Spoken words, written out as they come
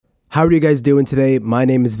How are you guys doing today? My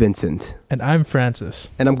name is Vincent. And I'm Francis.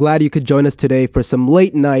 And I'm glad you could join us today for some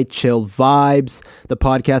late night chill vibes, the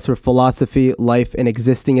podcast where philosophy, life, and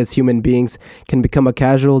existing as human beings can become a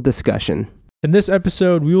casual discussion. In this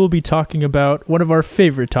episode, we will be talking about one of our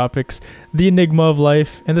favorite topics, the enigma of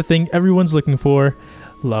life and the thing everyone's looking for,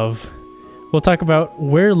 love. We'll talk about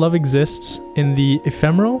where love exists in the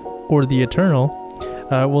ephemeral or the eternal.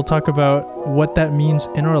 We'll talk about what that means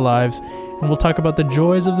in our lives, and we'll talk about the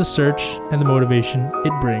joys of the search and the motivation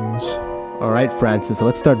it brings. All right, Francis,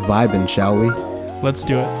 let's start vibing, shall we? Let's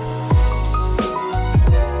do it.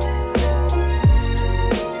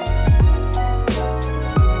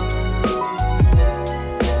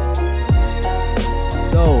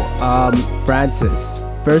 So, Francis,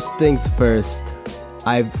 first things first.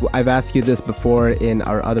 I've asked you this before in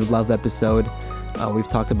our other love episode. We've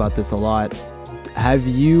talked about this a lot. Have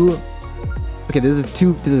you... Okay, this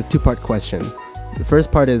is a two-part question. The first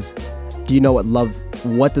part is, do you know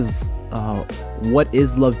what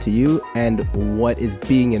is love to you, and what is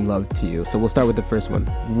being in love to you? So we'll start with the first one.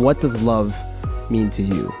 What does love mean to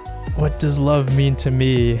you? What does love mean to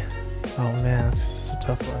me? Oh man, that's a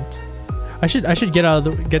tough one. I should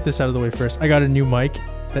get this out of the way first. I got a new mic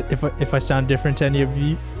that if I sound different to any of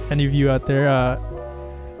you out there,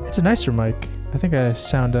 it's a nicer mic. I think I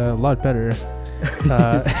sound a lot better.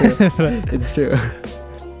 It's true.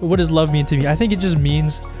 What does love mean to me? I think it just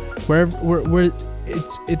means where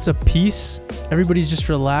it's a peace. Everybody's just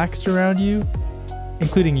relaxed around you,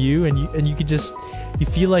 including you, and you could just, you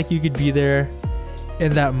feel like you could be there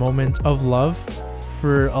in that moment of love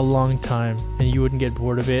for a long time, and you wouldn't get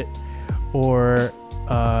bored of it, or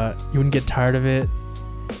you wouldn't get tired of it.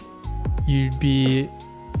 You'd be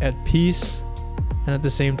at peace, and at the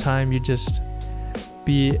same time you'd just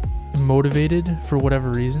be motivated for whatever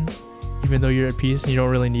reason. Even though you're at peace and you don't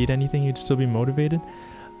really need anything, you'd still be motivated.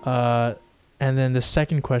 And then the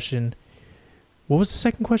second question, what was the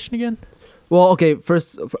second question again? Well, okay,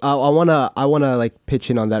 first I wanna like pitch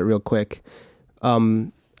in on that real quick.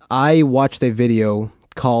 I watched a video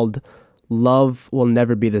called "Love Will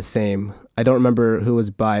Never Be the Same." I don't remember who it was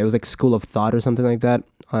by. It was like School of Thought or something like that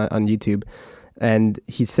on YouTube. And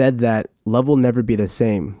he said that love will never be the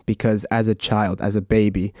same because as a child, as a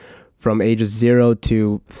baby, from ages 0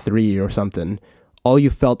 to 3 or something, all you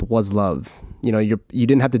felt was love. You know, you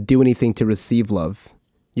didn't have to do anything to receive love.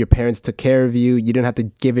 Your parents took care of you. You didn't have to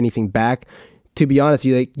give anything back. To be honest,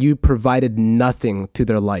 you provided nothing to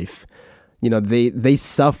their life. You know, they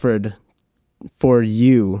suffered for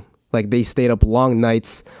you. Like, they stayed up long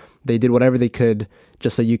nights. They did whatever they could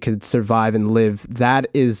just so you could survive and live. That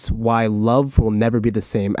is why love will never be the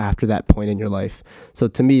same after that point in your life. So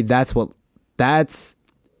to me, that's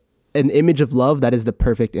an image of love. That is the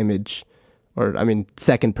perfect image, or I mean,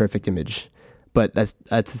 second perfect image. But that's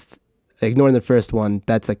ignoring the first one.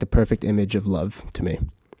 That's like the perfect image of love to me.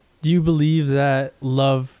 Do you believe that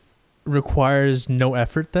love requires no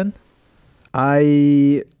effort then?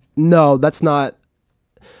 No, that's not.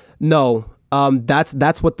 No.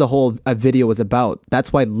 That's what the whole video was about.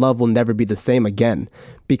 That's why love will never be the same again,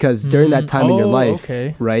 because during that time in your life,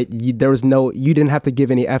 right? You didn't have to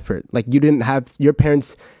give any effort. Like, your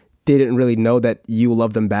parents didn't really know that you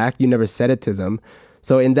love them back. You never said it to them.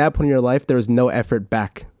 So in that point in your life, there was no effort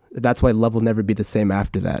back. That's why love will never be the same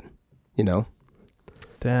after that, you know?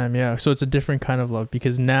 Damn, yeah. So it's a different kind of love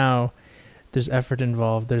because now there's effort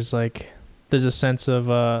involved. There's a sense of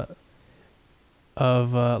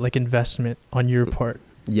like investment on your part.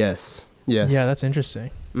 Yes. Yeah, that's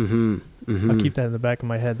interesting. I'll keep that in the back of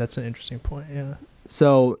my head. That's an interesting point. Yeah.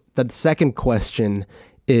 So the second question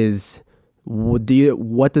is,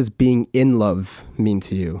 what does being in love mean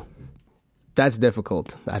to you? That's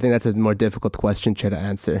difficult. I think that's a more difficult question to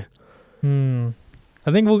answer. I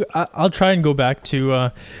think I'll try and go back to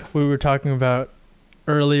what we were talking about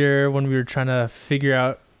earlier when we were trying to figure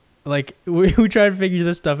out, like, we try to figure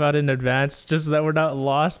this stuff out in advance just so that we're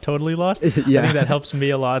not totally lost. Yeah. I think that helps me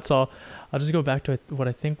a lot. So I'll just go back to what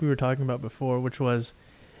I think we were talking about before, which was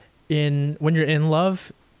when you're in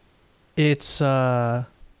love, it's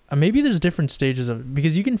maybe there's different stages of it,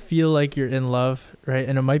 because you can feel like you're in love, right?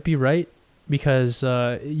 And it might be right because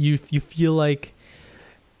you feel like,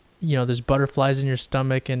 you know, there's butterflies in your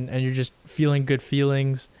stomach and you're just feeling good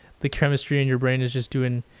feelings. The chemistry in your brain is just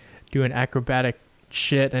doing acrobatic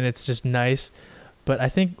shit, and it's just nice. But I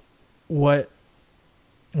think when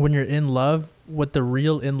you're in love, what the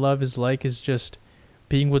real in love is like is just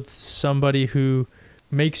being with somebody who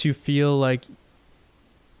makes you feel like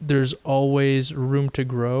there's always room to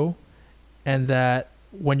grow, and that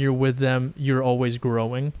when you're with them, you're always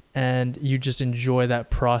growing, and you just enjoy that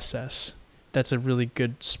process. that's a really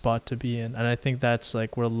good spot to be in. And I think that's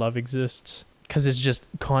like where love exists, because it's just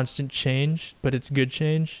constant change, but it's good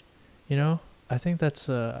change, you know? I think that's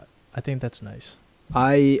nice.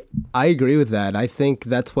 I agree with that. I think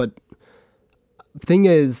that's what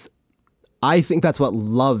I think that's what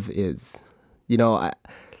love is. You know,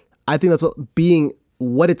 I think that's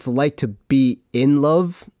what it's like to be in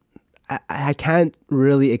love. I can't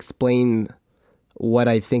really explain what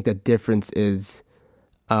I think the difference is,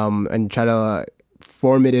 and try to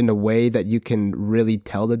form it in a way that you can really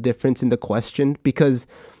tell the difference in the question, because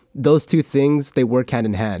those two things, they work hand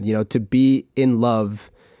in hand. You know, to be in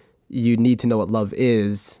love, you need to know what love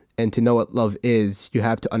is, and to know what love is, you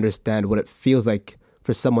have to understand what it feels like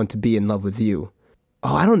for someone to be in love with you.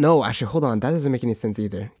 Oh, I don't know. Actually, hold on. That doesn't make any sense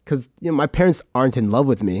either. Because, you know, my parents aren't in love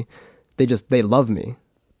with me. They love me.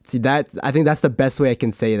 See, I think that's the best way I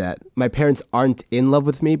can say that. My parents aren't in love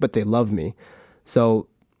with me, but they love me. So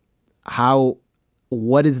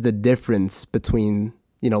what is the difference between,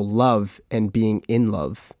 you know, love and being in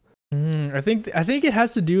love? I think it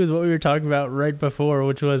has to do with what we were talking about right before,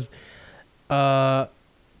 which was how,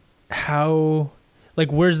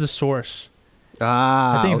 like, where's the source?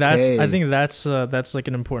 I think okay. that's like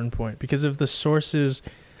an important point, because if the source is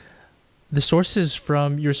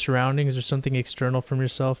from your surroundings or something external from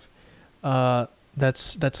yourself,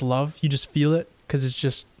 that's love. You just feel it because it's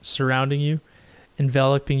just surrounding you,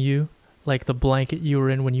 enveloping you, like the blanket you were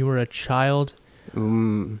in when you were a child.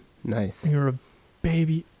 Nice. When you were a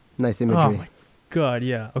baby. Nice imagery. Oh my God,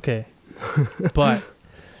 yeah. Okay. But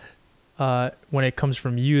when it comes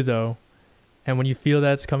from you, though, and when you feel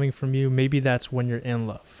that's coming from you, maybe that's when you're in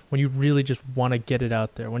love. When you really just want to get it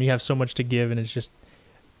out there. When you have so much to give and it's just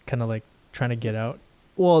kind of like trying to get out.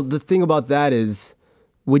 Well, the thing about that is,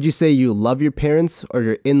 would you say you love your parents or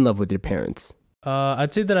you're in love with your parents?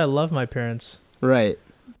 I'd say that I love my parents. Right.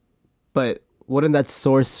 But wouldn't that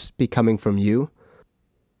source be coming from you?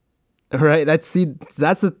 Right? That's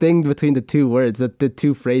the thing between the two words, the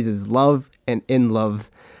two phrases, love and in love.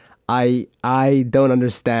 I don't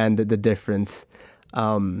understand the difference. I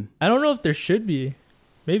don't know if there should be.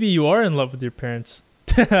 Maybe you are in love with your parents.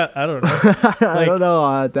 I don't know. I don't know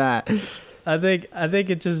about that. I think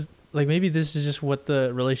it just, like, maybe this is just what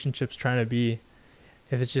the relationship's trying to be.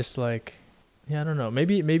 If it's just like, yeah, I don't know.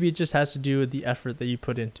 Maybe it just has to do with the effort that you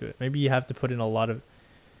put into it. Maybe you have to put in a lot of,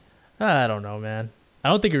 I don't know, man. I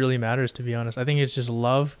don't think it really matters, to be honest. I think it's just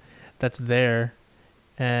love that's there.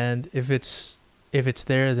 And if it's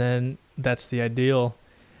there, then that's the ideal.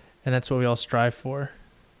 And that's what we all strive for.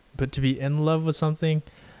 But to be in love with something,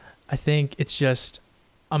 I think it's just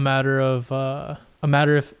a matter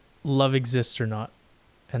if love exists or not.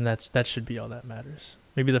 And that should be all that matters.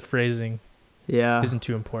 Maybe the phrasing isn't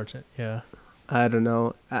too important. Yeah. I don't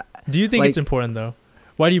know. Do you think it's important, though?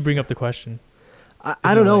 Why do you bring up the question?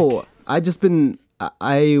 I don't know.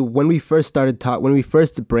 When we first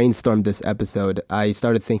brainstormed this episode, I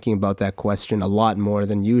started thinking about that question a lot more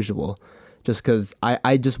than usual, just because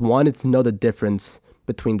I just wanted to know the difference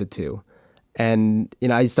between the two. And, you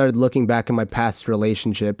know, I started looking back at my past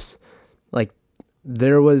relationships. Like,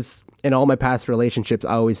 in all my past relationships,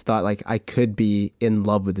 I always thought, like, I could be in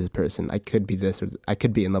love with this person. I could be this, or I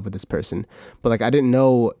could be in love with this person. But, like, I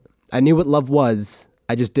knew what love was.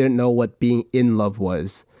 I just didn't know what being in love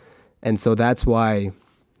was. And so that's why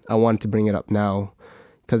I wanted to bring it up now.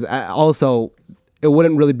 Because also, it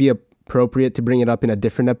wouldn't really be appropriate to bring it up in a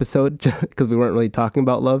different episode, because we weren't really talking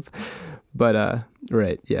about love. But,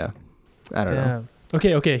 right, yeah. I don't know.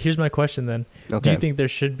 Okay, here's my question then. Okay. Do you think there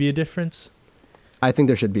should be a difference? I think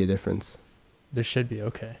there should be a difference. There should be,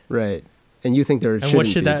 okay. Right. And you think there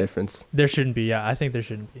shouldn't be a difference? There shouldn't be, yeah. I think there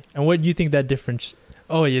shouldn't be. And what do you think that difference...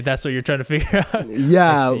 Oh, yeah, that's what you're trying to figure out.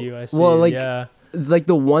 Yeah. I see well, you. Like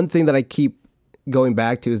the one thing that I keep going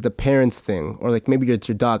back to is the parents thing, or like maybe it's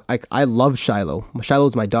your dog. I love Shiloh.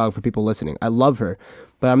 Shiloh's my dog, for people listening. I love her,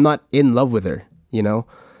 but I'm not in love with her, you know?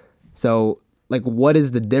 So, like, what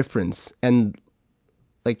is the difference? And,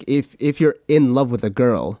 like, if you're in love with a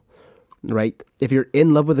girl, right? If you're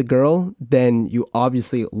in love with a girl, then you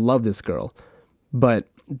obviously love this girl. But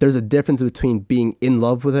there's a difference between being in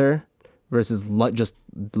love with her versus just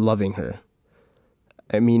loving her.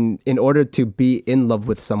 I mean, in order to be in love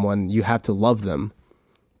with someone, you have to love them.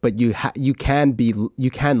 But you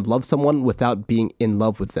can love someone without being in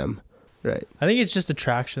love with them, right? I think it's just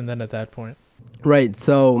attraction then at that point. Right.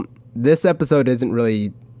 So this episode isn't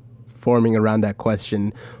really forming around that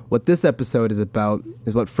question. What this episode is about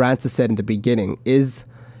is what Francis said in the beginning. Does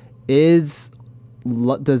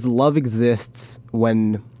love exist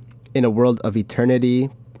when in a world of eternity,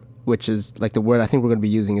 which is like the word I think we're going to be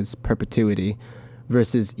using is perpetuity,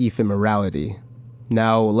 versus ephemerality.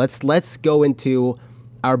 Now let's go into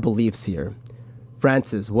our beliefs here.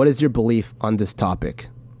 Francis, what is your belief on this topic?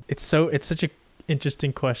 It's such a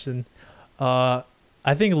interesting question. I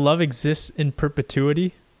think love exists in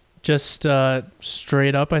perpetuity. Just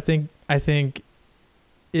straight up, I think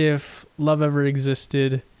if love ever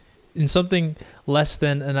existed in something less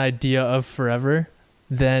than an idea of forever,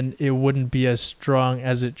 then it wouldn't be as strong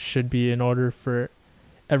as it should be in order for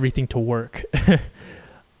everything to work.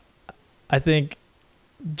 I think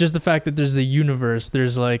just the fact that there's the universe,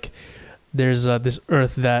 there's this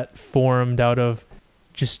earth that formed out of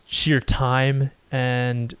just sheer time,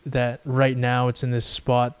 and that right now it's in this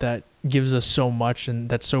spot that gives us so much and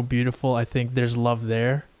that's so beautiful. I think there's love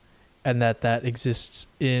there, and that exists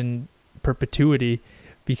in perpetuity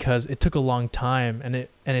because it took a long time and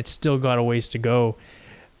it still got a ways to go.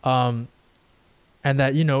 And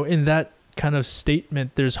that, in that kind of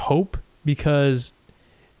statement, there's hope, because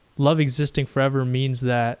love existing forever means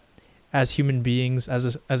that as human beings,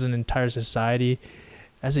 as an entire society,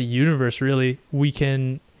 as a universe, really, we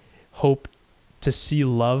can hope to see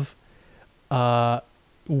love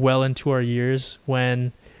well into our years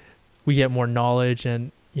when we get more knowledge,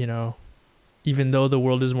 and even though the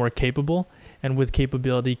world is more capable, and with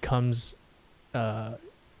capability comes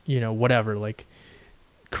whatever, like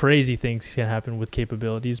crazy things can happen with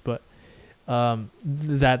capabilities, but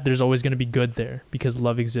that there's always going to be good there because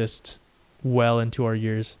love exists well into our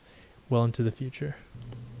years, well into the future.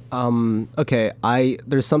 Okay,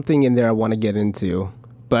 there's something in there I want to get into,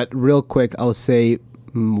 but real quick, I'll say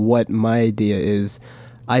what my idea is.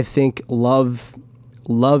 I think love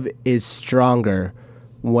is stronger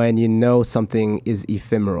when you know something is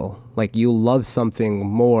ephemeral. Like, you love something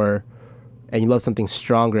more and you love something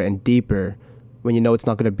stronger and deeper when you know it's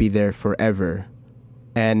not going to be there forever.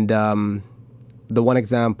 And the one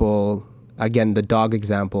example, again, the dog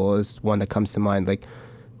example is one that comes to mind. Like,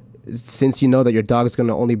 since you know that your dog is going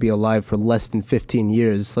to only be alive for less than 15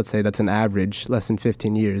 years, let's say that's an average, less than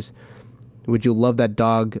 15 years, would you love that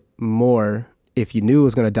dog more if you knew it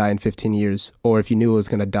was going to die in 15 years, or if you knew it was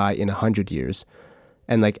going to die in 100 years?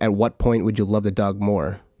 And like, at what point would you love the dog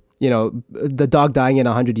more? The dog dying in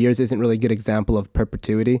 100 years isn't really a good example of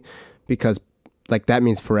perpetuity, because like that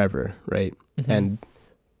means forever, right? Mm-hmm.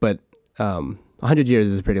 But 100 years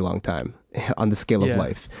is a pretty long time on the scale of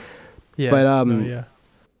life. Yeah. But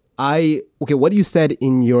what you said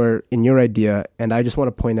in your idea, and I just want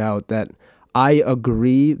to point out that I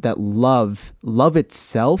agree that love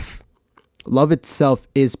itself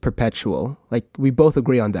is perpetual. Like, we both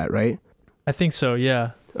agree on that, right? I think so,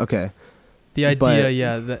 yeah. Okay. The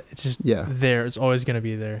idea, that it's just there. It's always going to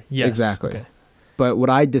be there. Yes. Exactly. Okay. But what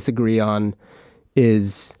I disagree on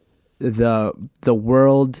is the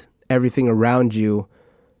world, everything around you,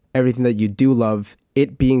 everything that you do love,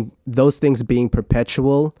 those things being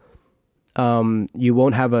perpetual. You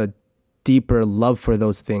won't have a deeper love for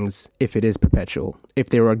those things if it is perpetual. If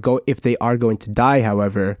they are going to die,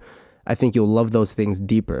 however, I think you'll love those things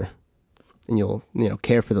deeper, and you'll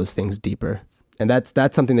care for those things deeper. And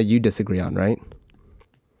that's something that you disagree on, right?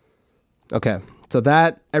 Okay. So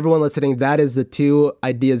that, everyone listening, that is the two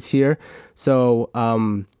ideas here. So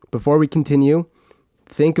before we continue,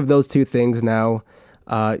 think of those two things now.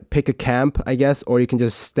 Pick a camp, I guess, or you can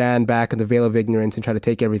just stand back in the veil of ignorance and try to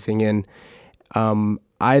take everything in.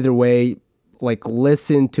 Either way, like,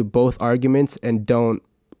 listen to both arguments and don't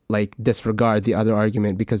like disregard the other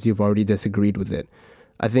argument because you've already disagreed with it.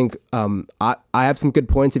 I think I have some good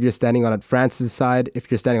points if you're standing on Francis' side.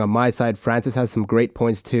 If you're standing on my side, Francis has some great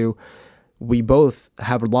points too. We both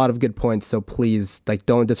have a lot of good points, so please, like,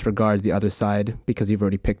 don't disregard the other side because you've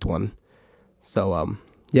already picked one. So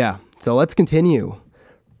yeah. So let's continue.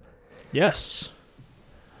 Yes.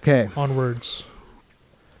 Okay. Onwards.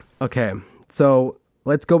 Okay. So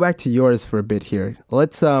let's go back to yours for a bit here.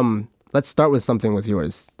 Let's start with something with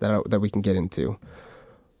yours that we can get into.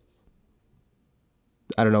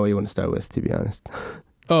 I don't know what you want to start with, to be honest.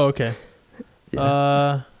 Oh, okay.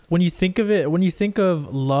 Yeah. When you think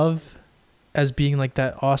of love as being like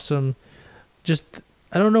that awesome, just,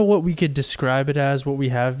 I don't know what we could describe it as, what we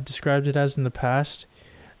have described it as in the past.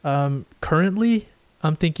 Currently,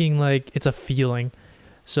 I'm thinking like it's a feeling.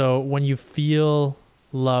 So when you feel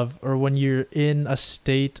love, or when you're in a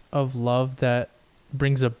state of love that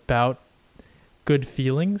brings about good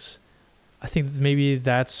feelings, I think maybe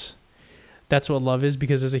that's what love is,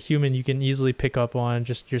 because as a human, you can easily pick up on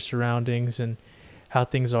just your surroundings and how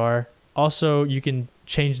things are. Also, you can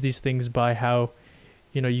change these things by how,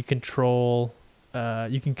 you can control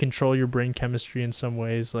your brain chemistry in some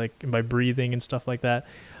ways, like by breathing and stuff like that.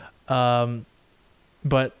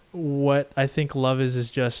 But what I think love is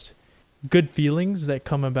just good feelings that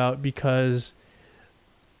come about because,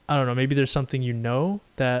 I don't know, maybe there's something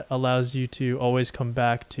that allows you to always come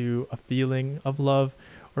back to a feeling of love,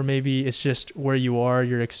 or maybe it's just where you are,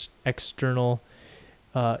 your external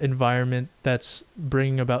environment that's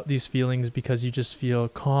bringing about these feelings because you just feel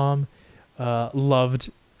calm,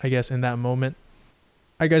 loved, I guess, in that moment.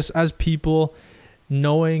 I guess as people,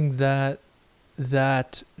 knowing that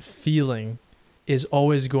that feeling is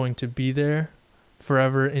always going to be there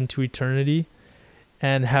forever into eternity,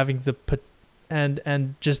 and having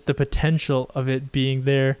and just the potential of it being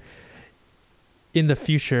there in the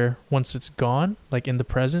future once it's gone, like in the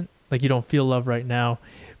present, like you don't feel love right now,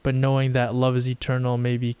 but knowing that love is eternal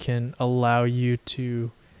maybe can allow you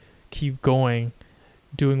to keep going,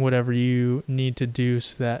 doing whatever you need to do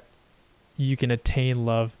so that you can attain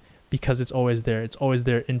love, because it's always there. It's always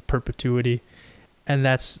there in perpetuity. And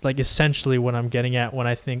that's like essentially what I'm getting at when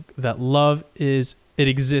I think that it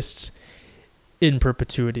exists in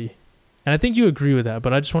perpetuity. And I think you agree with that,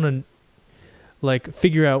 but I just want to like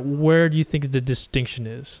figure out, where do you think the distinction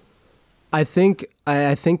is? I think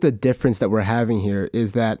the difference that we're having here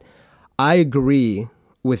is that I agree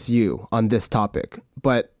with you on this topic,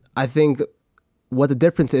 but I think what the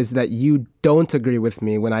difference is that you don't agree with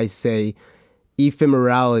me when I say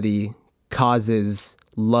ephemerality causes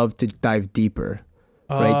love to dive deeper.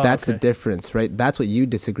 Right? That's okay. The difference, right? That's what you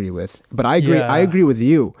disagree with. But I agree. Yeah. I agree with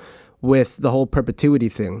you with the whole perpetuity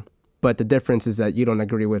thing. But the difference is that you don't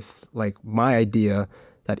agree with like my idea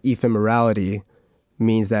that ephemerality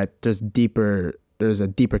means that there's a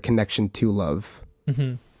deeper connection to love.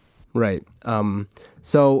 Mm-hmm. Right.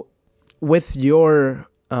 So with your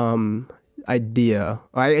idea,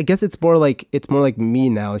 I guess it's more like me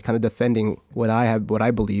now, kind of defending what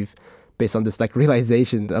I believe based on this like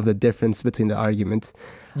realization of the difference between the arguments.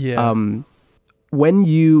 Yeah.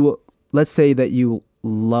 When let's say that you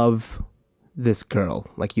love this girl,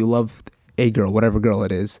 like you love a girl, whatever girl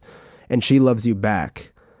it is, and she loves you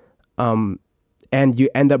back, and you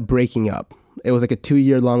end up breaking up. It was like a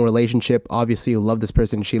 2-year long relationship. Obviously you love this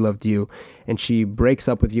person, she loved you, and she breaks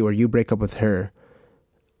up with you, or you break up with her.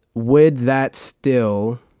 Would that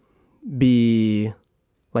still be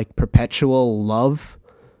like perpetual love?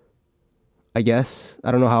 I guess.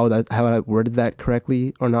 I don't know how I worded that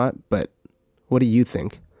correctly or not, but what do you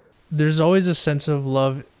think? There's always a sense of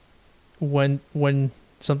love when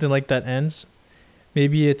something like that ends.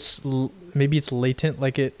 Maybe it's latent,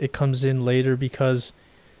 like it comes in later because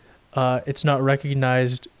it's not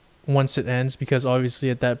recognized once it ends, because obviously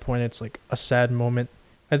at that point it's like a sad moment.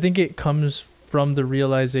 I think it comes from the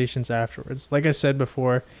realizations afterwards. Like I said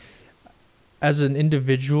before, as an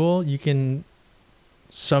individual, you can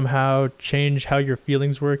somehow change how your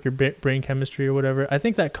feelings work, your brain chemistry or whatever. I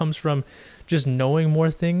think that comes from just knowing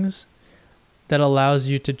more things that allows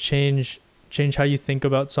you to change how you think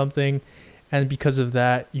about something, and because of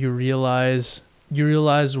that you realize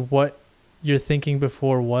what your thinking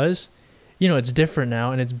before was, it's different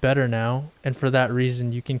now and it's better now, and for that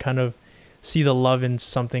reason you can kind of see the love in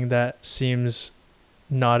something that seems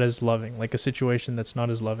not as loving, like a situation that's not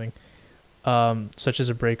as loving, such as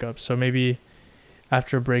a breakup. So maybe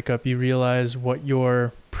after a breakup, you realize what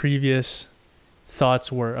your previous thoughts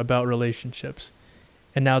were about relationships,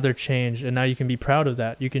 and now they're changed, and now you can be proud of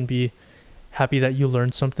that. You can be happy that you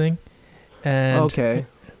learned something, and okay,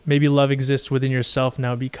 maybe love exists within yourself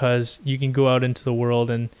now because you can go out into the world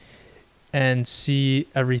and see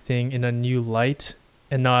everything in a new light,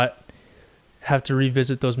 and not have to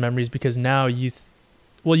revisit those memories, because now you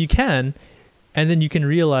can, and then you can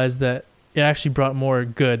realize that it actually brought more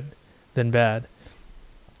good than bad.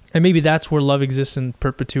 And maybe that's where love exists in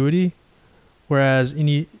perpetuity, whereas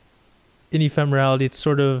in ephemerality, it's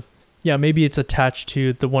sort of, maybe it's attached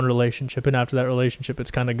to the one relationship, and after that relationship,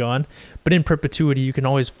 it's kind of gone. But in perpetuity, you can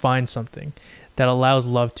always find something that allows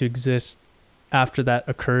love to exist after that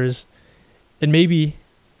occurs. And maybe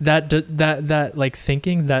that like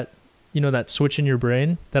thinking, that, that switch in your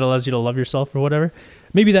brain that allows you to love yourself or whatever,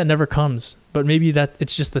 maybe that never comes. But maybe that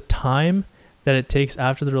it's just the time that it takes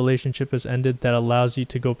after the relationship has ended that allows you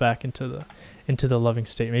to go back into the loving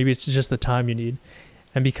state. Maybe it's just the time you need,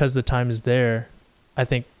 and because the time is there, I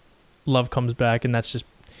think love comes back. And that's just,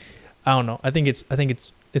 I don't know. I think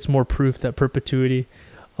it's more proof that perpetuity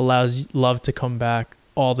allows love to come back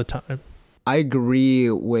all the time. I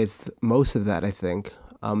agree with most of that. I think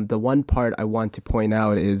the one part I want to point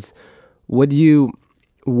out is,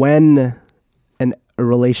 when a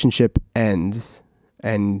relationship ends,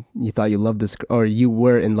 and you thought you loved this, or you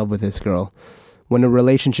were in love with this girl, when a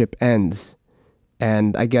relationship ends,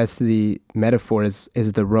 and I guess the metaphor is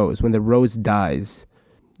the rose. When the rose dies,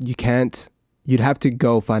 you can't. You'd have to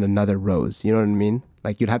go find another rose. You know what I mean?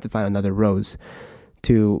 Like you'd have to find another rose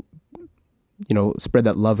to, spread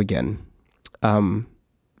that love again.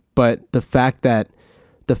 But the fact that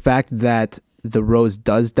the rose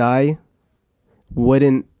does die,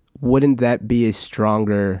 wouldn't that be a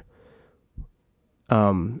stronger,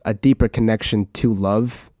 a deeper connection to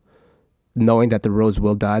love, knowing that the rose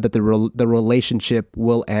will die, that the relationship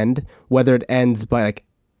will end, whether it ends by like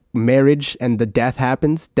marriage and the death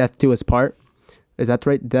happens, death to us part. Is that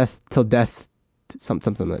right? Death till death,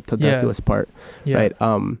 something like till death do us part, right?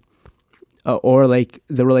 Or like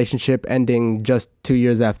the relationship ending just 2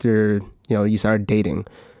 years after you started dating.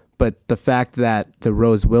 But the fact that the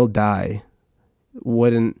rose will die,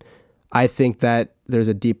 I think that there's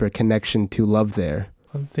a deeper connection to love there.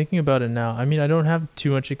 I'm thinking about it now. I mean, I don't have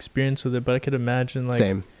too much experience with it, but I could imagine like,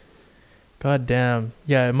 same. God damn,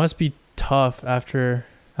 yeah, it must be tough after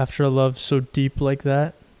a love so deep like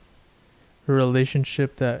that. A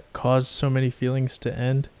relationship that caused so many feelings to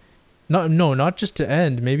end. Not just to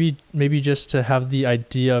end. Maybe just to have the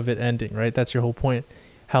idea of it ending, right? That's your whole point.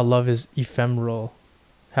 How love is ephemeral.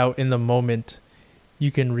 How in the moment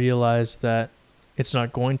you can realize that it's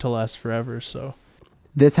not going to last forever. So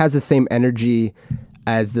this has the same energy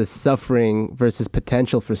as the suffering versus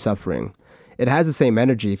potential for suffering. It has the same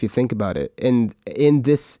energy if you think about it. And in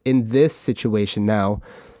this situation now,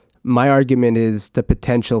 my argument is the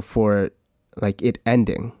potential for like it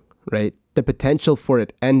ending, right? The potential for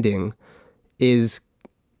it ending is,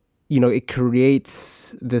 it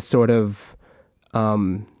creates this sort of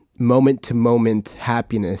moment to moment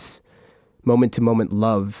happiness, moment to moment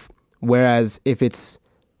love. Whereas if it's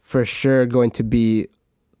for sure going to be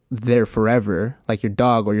there forever, like your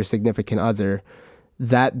dog or your significant other,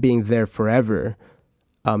 that being there forever,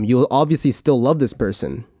 you'll obviously still love this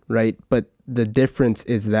person, right? But the difference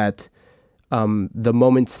is that the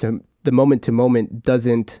moment to moment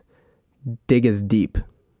doesn't dig as deep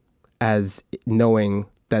as knowing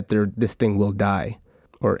that this thing will die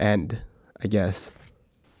or end, I guess.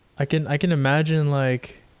 I can imagine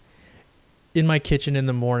like in my kitchen in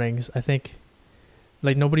the mornings, I think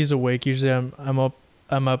like nobody's awake. Usually I'm up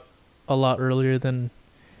a lot earlier than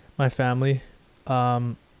my family.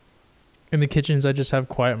 In the kitchens I just have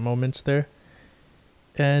quiet moments there.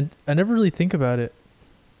 And I never really think about it.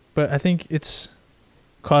 But I think it's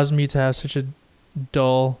caused me to have such a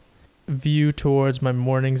dull view towards my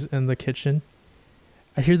mornings in the kitchen.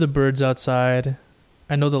 I hear the birds outside.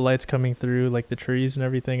 I know the lights coming through, like the trees and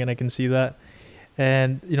everything, and I can see that.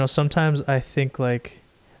 And, sometimes I think like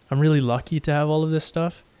I'm really lucky to have all of this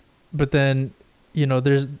stuff. But then,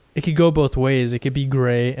 it could go both ways. It could be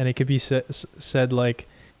gray and it could be said like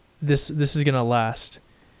this is going to last.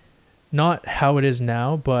 Not how it is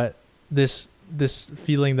now, but this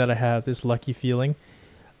feeling that I have, this lucky feeling,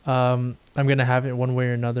 I'm going to have it one way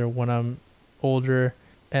or another when I'm older.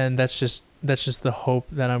 And that's just the hope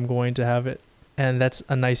that I'm going to have it. And that's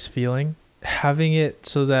a nice feeling. Having it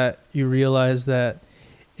so that you realize that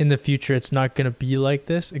in the future, it's not going to be like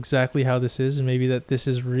this, exactly how this is. And maybe that this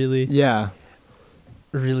is really,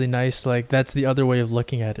 really nice. Like that's the other way of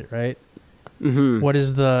looking at it, right? Mm-hmm. What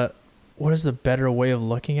is the better way of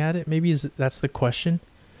looking at it? Maybe that's the question.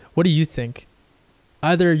 What do you think?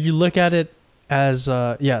 Either you look at it as,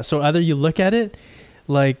 so either you look at it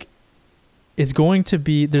like there's going to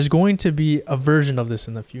be a version of this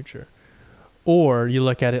in the future. Or you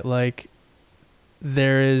look at it like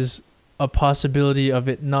there is a possibility of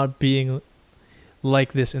it not being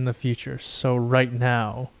like this in the future. So right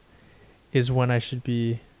now is when I should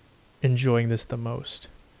be enjoying this the most.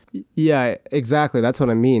 Yeah, exactly. That's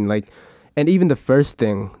what I mean. Like, and even the first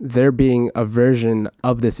thing, there being a version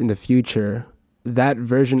of this in the future, that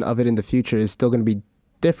version of it in the future is still going to be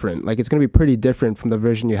different. Like, it's going to be pretty different from the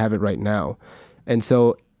version you have it right now. And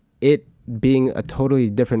so it being a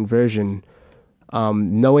totally different version,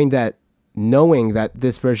 knowing that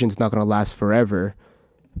this version is not going to last forever,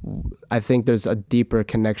 I think there's a deeper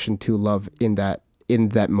connection to love in that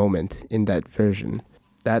moment, in that version.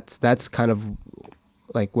 That's kind of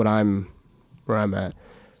like where I'm at.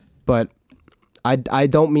 But I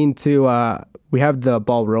don't mean to, we have the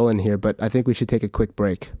ball rolling here, but I think we should take a quick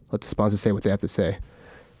break. Let the sponsors say what they have to say.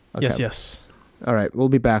 Okay. Yes. All right. We'll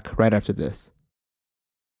be back right after this.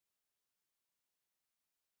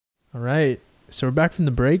 All right. So we're back from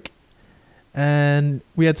the break and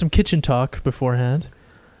we had some kitchen talk beforehand.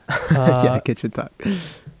 Yeah, kitchen talk.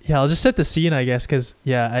 Yeah, I'll just set the scene, I guess, because,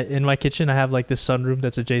 in my kitchen, I have, like, this sunroom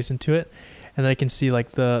that's adjacent to it, and then I can see,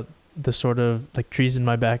 like, the sort of, like, trees in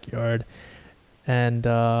my backyard, and,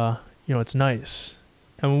 it's nice.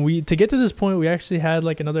 And to get to this point, we actually had,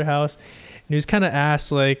 like, another house he was kind of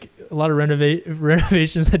ass, like a lot of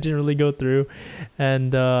renovations that didn't really go through,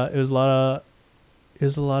 and it was a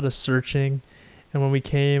lot of searching. And when we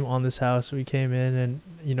came on this house, we came in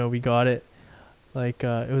and we got it. Like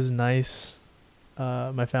it was nice.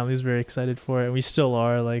 My family was very excited for it, and we still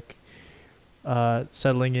are, like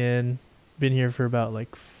settling in. Been here for about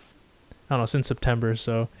like I don't know, since September,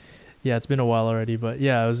 so yeah, it's been a while already. But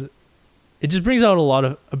yeah, it just brings out a lot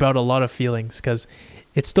of feelings, because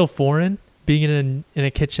it's still foreign being in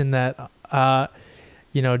a kitchen that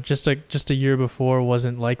just a year before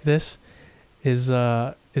wasn't like this. Is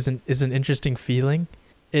an interesting feeling.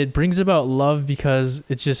 It brings about love because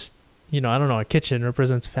it's just I don't know, a kitchen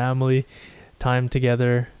represents family, time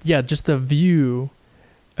together. Yeah, just the view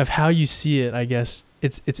of how you see it, I guess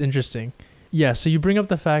it's interesting. Yeah, so you bring up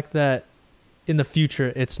the fact that in the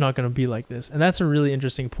future it's not going to be like this, and that's a really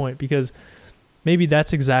interesting point, because maybe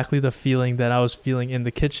that's exactly the feeling that I was feeling in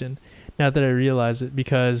the kitchen, now that I realize it.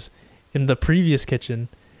 Because in the previous kitchen,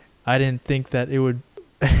 I didn't think that it would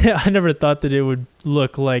I never thought that it would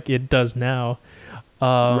look like it does now.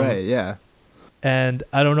 Right, yeah. And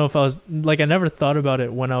I don't know if I never thought about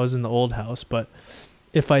it when I was in the old house, but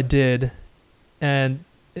if I did, and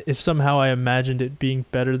if somehow I imagined it being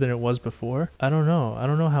better than it was before, I don't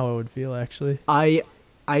know how I would feel, actually. I'm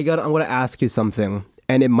gonna ask you something,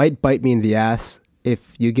 and it might bite me in the ass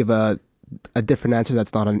if you give a different answer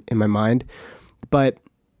that's not in my mind. But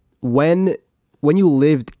when you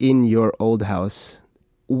lived in your old house,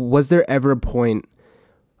 was there ever a point,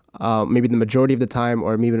 maybe the majority of the time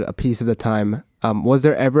or maybe a piece of the time, was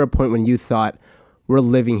there ever a point when you thought, we're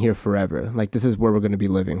living here forever? Like, this is where we're going to be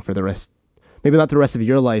living for the rest, maybe not the rest of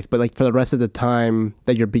your life, but like for the rest of the time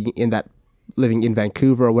that you're living in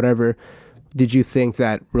Vancouver or whatever. Did you think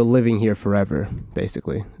that we're living here forever,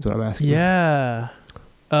 basically, is what I'm asking. Yeah.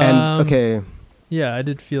 And, okay. Yeah, I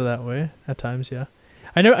did feel that way at times, yeah.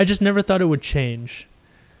 I just never thought it would change.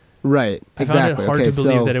 Right, exactly. I found it hard to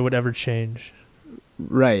believe that it would ever change.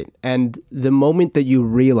 Right. And the moment that you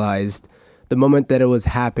realized, the moment that it was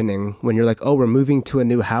happening, when you're like, oh, we're moving to a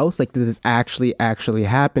new house, like this is actually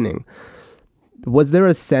happening, was there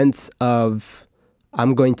a sense of,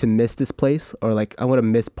 I'm going to miss this place, or like I want to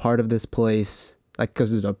miss part of this place, like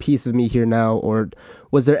because there's a piece of me here now? Or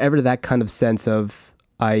was there ever that kind of sense of,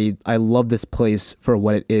 I love this place for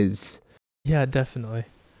what it is? Yeah, definitely.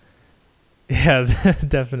 Yeah,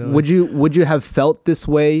 definitely. Would you have felt this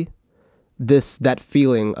way, that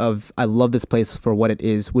feeling of, I love this place for what it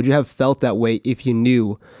is? Would you have felt that way if you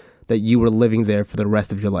knew that you were living there for the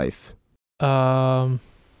rest of your life?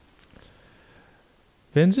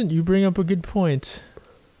 Vincent, you bring up a good point.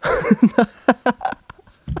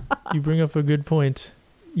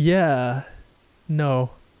 Yeah. No.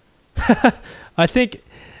 I think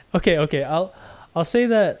okay, I'll say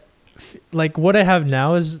that like what I have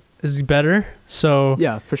now is better. So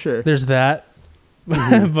yeah, for sure. There's that.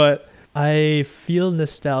 Mm-hmm. But I feel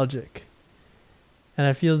nostalgic. And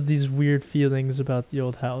I feel these weird feelings about the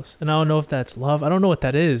old house. And I don't know if that's love. I don't know what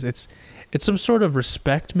that is. It's some sort of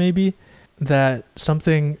respect, maybe, that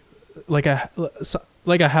something like a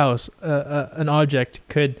house, an object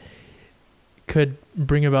could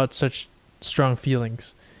bring about such strong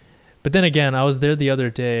feelings. But then again, I was there the other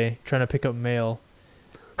day trying to pick up mail.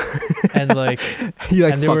 And like you're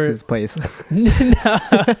like, fuck this place.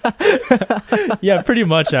 Yeah, pretty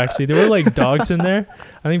much, actually. There were like dogs in there.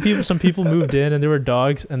 I think some people moved in and there were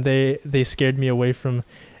dogs, and they scared me away from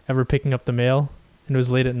ever picking up the mail. And it was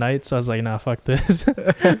late at night, so I was like, nah, fuck this.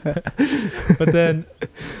 But then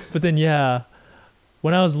yeah,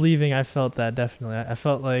 when I was leaving, I felt that, definitely. I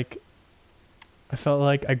felt like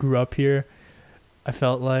I grew up here. I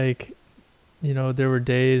felt like, there were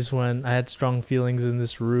days when I had strong feelings in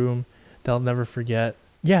this room that I'll never forget.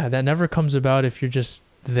 Yeah, that never comes about if you're just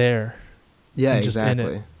there. Yeah, just exactly.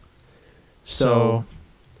 in it. So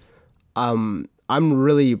I'm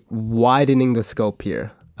really widening the scope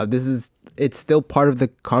here. It's still part of the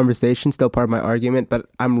conversation, still part of my argument, but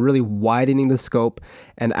I'm really widening the scope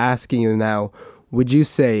and asking you now, would you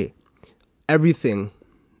say everything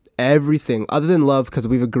other than love, because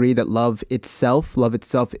we've agreed that love itself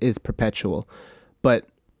is perpetual, but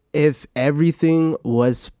if everything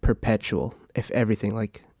was perpetual, if everything,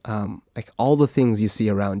 like all the things you see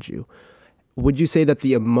around you, would you say that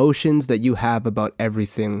the emotions that you have about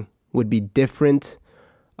everything would be different,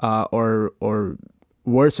 or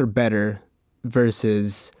worse or better,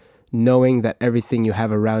 versus knowing that everything you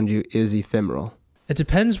have around you is ephemeral? It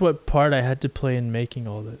depends what part I had to play in making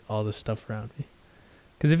all this stuff around me.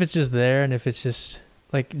 Because if it's just there, and if it's just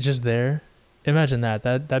there, imagine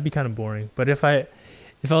that'd be kind of boring. But if I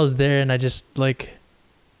was there and I just like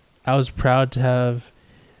I was proud to have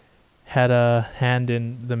had a hand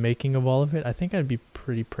in the making of all of it, I think I'd be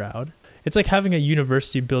pretty proud. It's like having a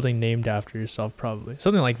university building named after yourself, probably.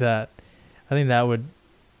 Something like that. I think that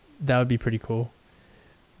would be pretty cool.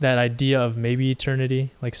 That idea of maybe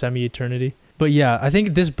eternity, like semi-eternity. But yeah, I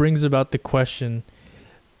think this brings about the question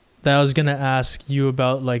that I was going to ask you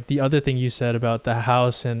about, like the other thing you said about the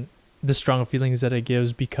house and the strong feelings that it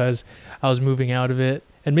gives because I was moving out of it.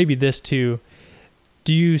 And maybe this too.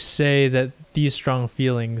 Do you say that these strong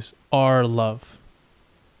feelings are love?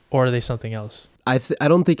 Or are they something else? I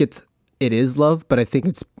don't think it is love, but I think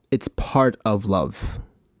it's part of love.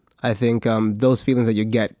 I think those feelings that you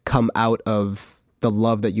get come out of the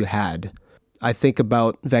love that you had. I think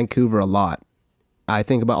about Vancouver a lot. I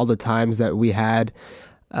think about all the times that we had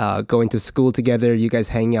going to school together, you guys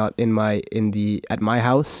hanging out at my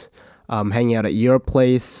house, hanging out at your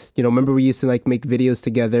place. You know, remember we used to like make videos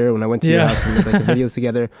together when I went to your house, we made like the videos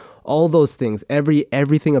together. All those things,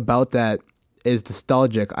 everything about that is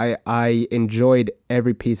nostalgic. I enjoyed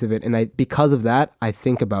every piece of it, and because of that, I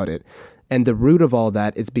think about it. And the root of all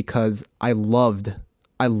that is because I loved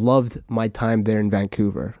my time there in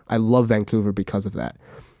Vancouver. I love Vancouver because of that.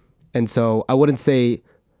 And so I wouldn't say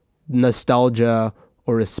nostalgia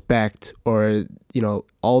or respect or, you know,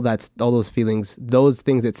 all those feelings, those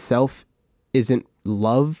things itself isn't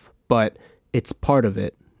love, but it's part of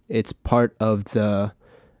it. It's part of the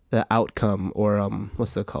outcome, or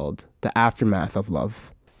what's it called? The aftermath of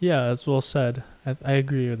love. Yeah, that's well said. I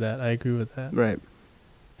agree with that. Right.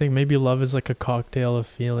 I think maybe love is like a cocktail of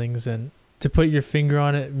feelings, and to put your finger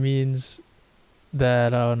on it means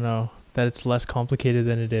that, I don't know, that it's less complicated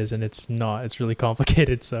than it is, and it's not. It's really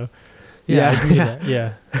complicated, so yeah. I agree with that.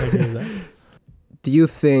 Yeah, I agree with that. Do you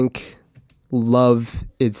think love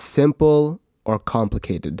is simple or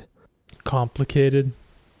complicated? Complicated?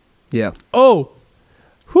 Yeah. Oh!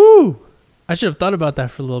 Whew! I should have thought about that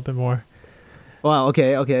for a little bit more. Wow,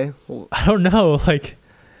 okay. I don't know, like...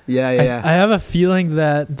 Yeah. I have a feeling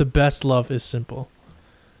that the best love is simple.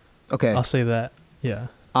 Okay. I'll say that. Yeah.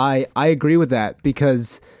 I agree with that,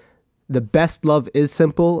 because the best love is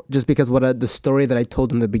simple, just because the story that I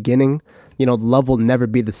told in the beginning, you know, love will never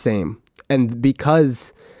be the same. And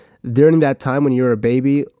because during that time when you were a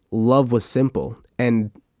baby, love was simple,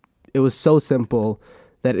 and it was so simple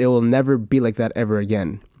that it will never be like that ever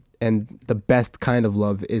again. And the best kind of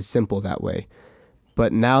love is simple that way.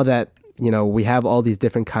 But now that, you know, we have all these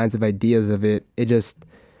different kinds of ideas of it,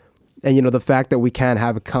 and you know, the fact that we can't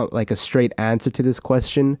have a straight answer to this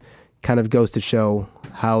question kind of goes to show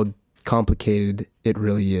how complicated it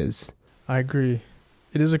really is. I agree.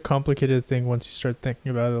 It is a complicated thing once you start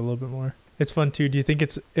thinking about it a little bit more. It's fun too. Do you think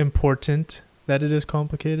it's important that it is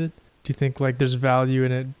complicated? Do you think like there's value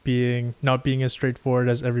in it not being as straightforward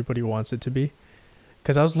as everybody wants it to be?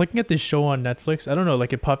 Because I was looking at this show on Netflix. I don't know,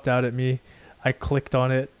 like it popped out at me. I clicked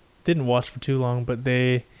on it. Didn't watch for too long, but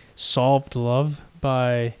they solved love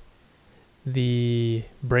by the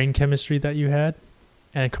brain chemistry that you had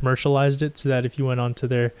and commercialized it so that if you went onto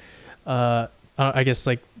their I guess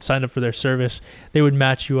like signed up for their service, they would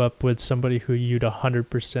match you up with somebody who you'd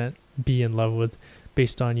 100% be in love with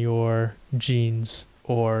based on your genes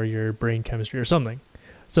or your brain chemistry or something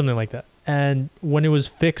like that. And when it was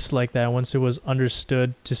fixed like that, once it was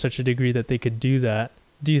understood to such a degree that they could do that,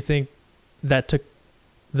 do you think that took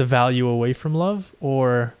the value away from love,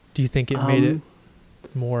 or do you think it made it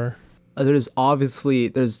more? There's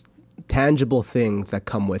tangible things that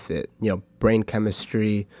come with it, you know, brain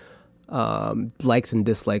chemistry, likes and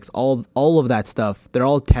dislikes, all of that stuff. They're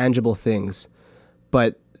all tangible things,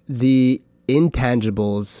 but the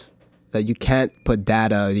intangibles that you can't put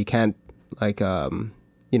data, you can't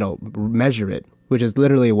measure it, which is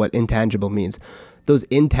literally what intangible means. Those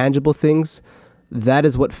intangible things, that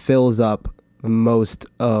is what fills up most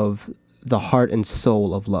of the heart and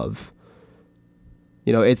soul of love.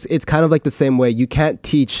 You know, it's kind of like the same way you can't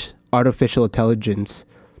teach artificial intelligence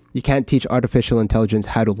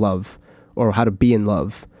how to love or how to be in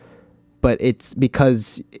love, but it's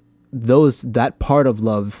because that part of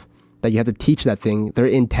love that you have to teach that thing, they're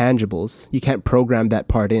intangibles. You can't program that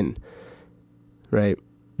part in, right?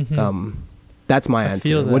 Mm-hmm. That's my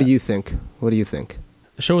answer. What do you think?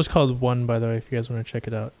 The show was called One, by the way, if you guys want to check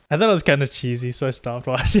it out. I thought it was kind of cheesy, so I stopped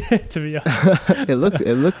watching it, to be honest.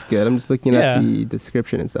 It looks good. I'm just looking at the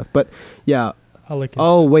description and stuff. But yeah. I'll look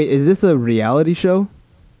Oh, wait, is this a reality show?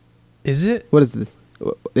 Is it? What is this?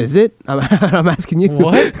 Is it? I'm asking you.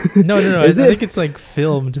 What? No. I think it's like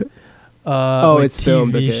filmed. It's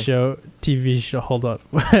filmed. TV show. Hold up.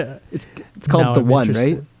 It's called The One,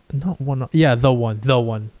 right? Not One. Yeah, The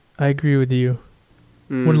One. I agree with you.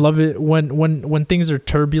 When love it, when things are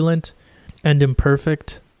turbulent and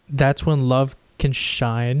imperfect, that's when love can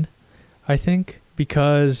shine, I think,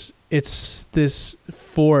 because it's this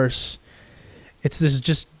force, it's this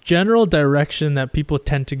just general direction that people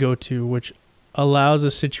tend to go to, which allows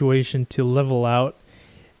a situation to level out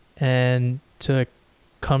and to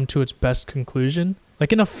come to its best conclusion.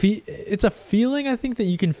 Like it's a feeling, I think, that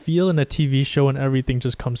you can feel in a TV show when everything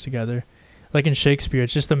just comes together. Like in Shakespeare,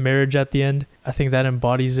 it's just the marriage at the end. I think that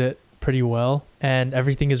embodies it pretty well, and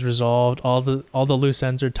everything is resolved. All the loose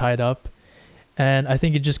ends are tied up, and I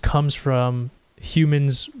think it just comes from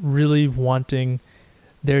humans really wanting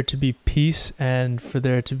there to be peace and for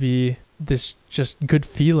there to be this just good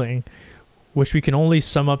feeling, which we can only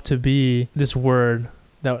sum up to be this word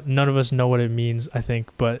that none of us know what it means, I think,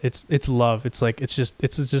 but it's love. It's like it's just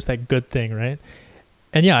that good thing, right?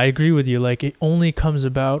 And yeah, I agree with you. Like, it only comes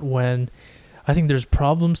about when I think there's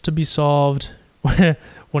problems to be solved, when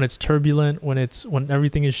it's turbulent, when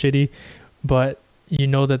everything is shitty, but you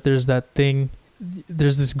know that there's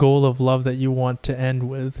this goal of love that you want to end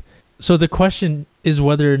with. So the question is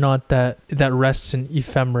whether or not that rests in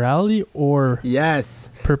ephemerality or yes,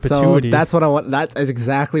 perpetuity. So that's what I want. That is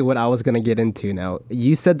exactly what I was going to get into now.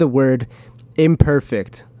 You said the word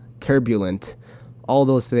imperfect, turbulent, all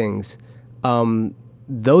those things.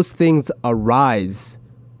 Those things arise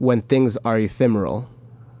when things are ephemeral,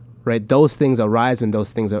 right? Those things arise when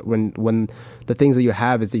those things are when the things that you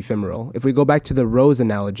have is ephemeral. If we go back to the rose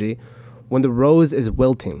analogy, when the rose is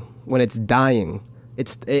wilting, when it's dying,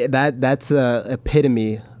 that's a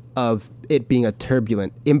epitome of it being a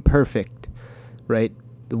turbulent, imperfect, right?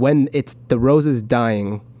 When the rose is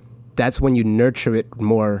dying, that's when you nurture it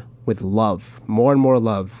more with love, more and more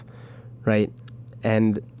love, right?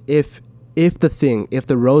 And if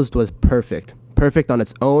the rose was perfect on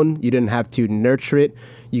its own, you didn't have to nurture it.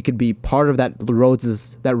 You could be part of that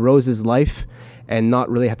rose's life and not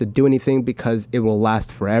really have to do anything because it will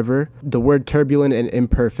last forever. The word turbulent and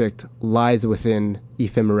imperfect lies within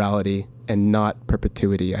ephemerality and not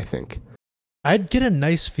perpetuity, I think. I'd get a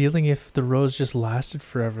nice feeling if the rose just lasted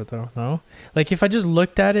forever, though, no? Like, if I just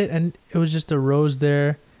looked at it and it was just a rose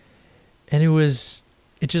there and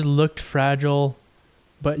it just looked fragile,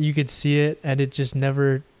 but you could see it and it just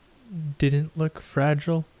never didn't look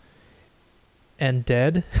fragile and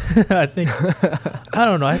dead. I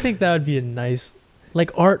don't know. I think that would be a nice,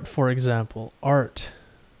 like art, for example. Art.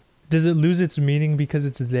 Does it lose its meaning because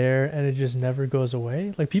it's there and it just never goes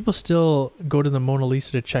away? Like, people still go to the Mona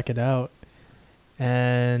Lisa to check it out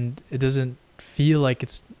and it doesn't feel like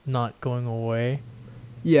it's not going away.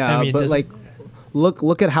 Yeah, I mean, but like,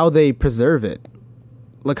 look at how they preserve it.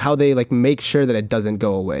 Look how they like make sure that it doesn't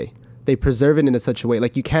go away. They preserve it in such a way,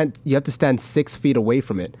 like you have to stand 6 feet away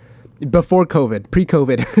from it. Before COVID,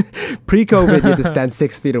 pre-COVID, you have to stand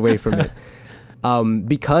 6 feet away from it.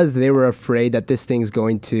 Because they were afraid that this thing's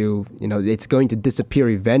going to, it's going to disappear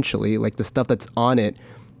eventually. Like the stuff that's on it,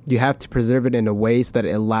 you have to preserve it in a way so that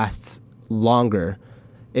it lasts longer.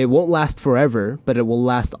 It won't last forever, but it will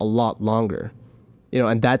last a lot longer.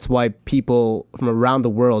 And that's why people from around the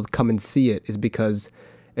world come and see it, is because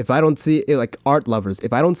if I don't see it, like art lovers,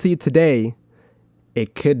 if I don't see it today,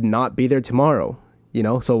 it could not be there tomorrow,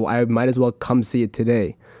 so I might as well come see it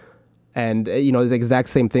today. And, it's the exact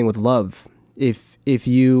same thing with love. Would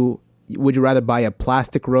you rather buy a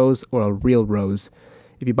plastic rose or a real rose?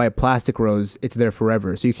 If you buy a plastic rose, it's there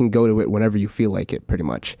forever. So you can go to it whenever you feel like it, pretty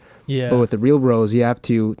much. Yeah. But with the real rose, you have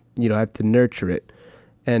to nurture it.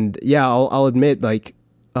 And yeah, I'll admit, like,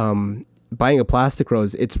 buying a plastic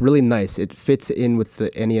rose, it's really nice. It fits in with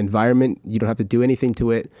any environment. You don't have to do anything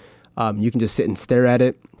to it. You can just sit and stare at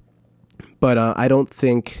it. But I don't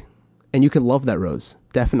think, and you can love that rose,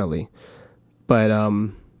 definitely. But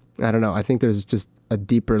I don't know. I think there's just a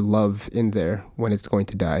deeper love in there when it's going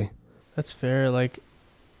to die. That's fair. Like,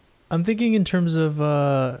 I'm thinking in terms of,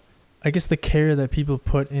 I guess, the care that people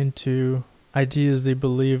put into ideas they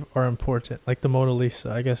believe are important, like the Mona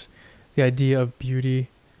Lisa. I guess the idea of beauty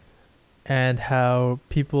and how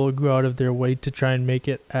people go out of their way to try and make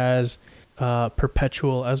it as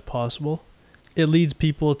perpetual as possible. It leads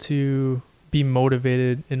people to be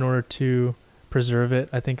motivated in order to preserve it.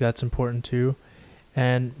 I think that's important too.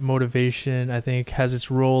 And motivation, I think, has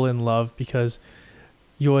its role in love because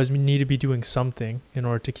you always need to be doing something in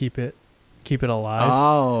order to keep it alive.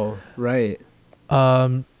 Oh, right.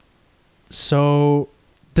 So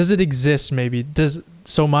does it exist maybe?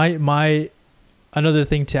 My another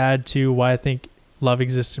thing to add to why I think love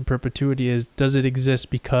exists in perpetuity is, does it exist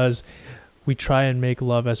because we try and make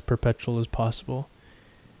love as perpetual as possible?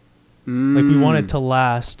 Like, we want it to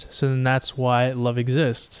last, so then that's why love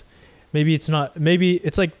exists. Maybe it's not. Maybe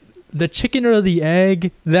it's like the chicken or the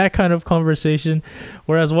egg, that kind of conversation.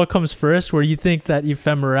 Whereas what comes first, where you think that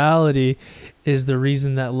ephemerality is the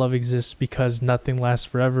reason that love exists, because nothing lasts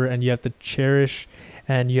forever and you have to cherish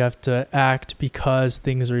and you have to act because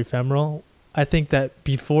things are ephemeral. I think that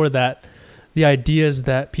before that, the ideas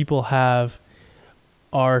that people have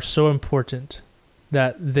are so important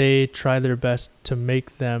that they try their best to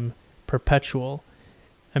make them perpetual.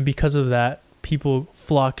 And because of that, people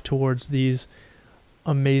flock towards these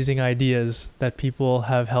amazing ideas that people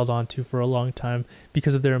have held on to for a long time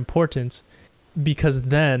because of their importance, because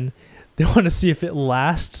then they want to see if it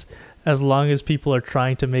lasts as long as people are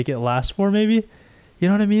trying to make it last for, maybe. You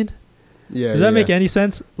know what I mean? Yeah. Does that make any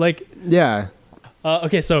sense? Like, yeah.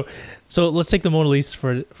 Okay, so let's take the Mona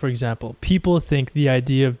Lisa for example. People think the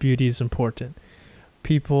idea of beauty is important.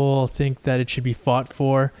 People think that it should be fought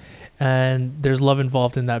for, and there's love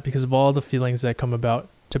involved in that because of all the feelings that come about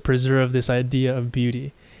to preserve this idea of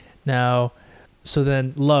beauty. Now, so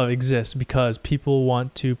then love exists because people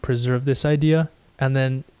want to preserve this idea, and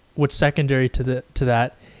then what's secondary to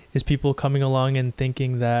that is people coming along and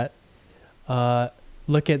thinking that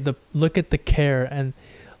look at the care and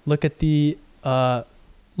look at the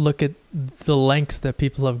lengths that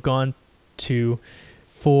people have gone to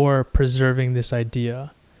for preserving this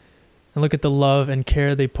idea, and look at the love and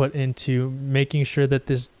care they put into making sure that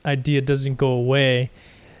this idea doesn't go away.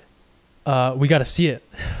 We got to see it.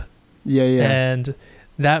 Yeah. And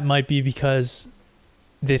that might be because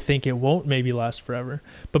they think it won't maybe last forever.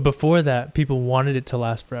 But before that, people wanted it to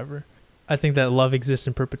last forever. I think that love exists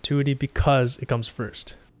in perpetuity because it comes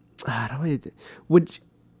first. So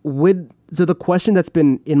the question that's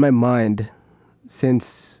been in my mind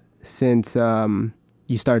since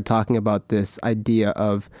you started talking about this idea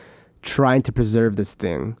of trying to preserve this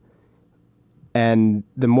thing, and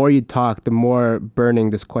the more you talk, the more burning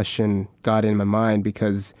this question got in my mind,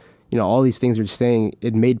 because all these things you're saying,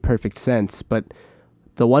 it made perfect sense. But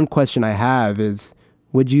the one question I have is,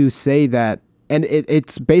 would you say that, and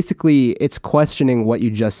it's basically, it's questioning what you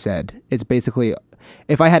just said. It's basically,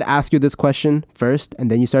 if I had asked you this question first and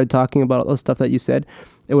then you started talking about all the stuff that you said,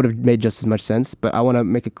 it would have made just as much sense. But I want to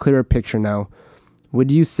make a clearer picture now. Would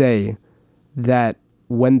you say that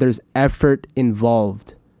when there's effort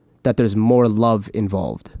involved, that there's more love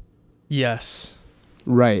involved? Yes.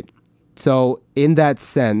 Right. So in that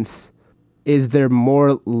sense, is there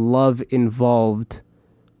more love involved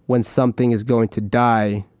when something is going to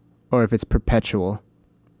die, or if it's perpetual?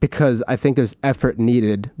 Because I think there's effort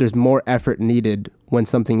needed. There's more effort needed when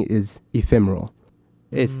something is ephemeral.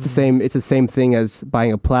 It's the same thing as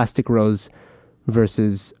buying a plastic rose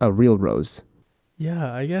versus a real rose.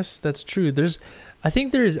 Yeah, I guess that's true. I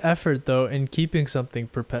think there is effort though in keeping something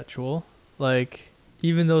perpetual. Like,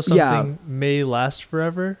 even though something may last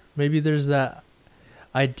forever, maybe there's that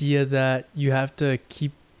idea that you have to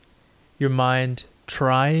keep your mind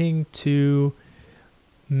trying to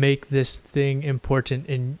make this thing important,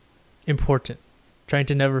 trying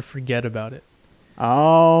to never forget about it.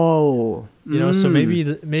 Oh. So maybe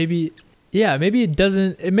it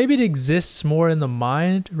doesn't, maybe it exists more in the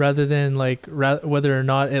mind rather than like whether or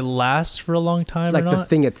not it lasts for a long time, like or not. the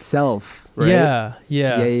thing itself, right?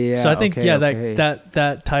 Yeah. So I think okay.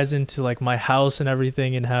 that ties into like my house and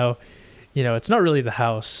everything, and how it's not really the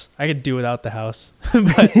house. I could do without the house,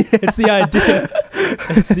 but it's the idea.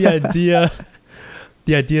 It's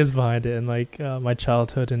the ideas behind it, and like my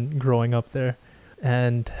childhood and growing up there,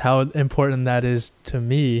 and how important that is to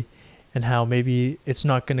me, and how maybe it's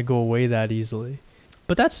not going to go away that easily.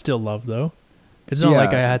 But that's still love, though. It's not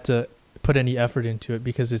like I had to put any effort into it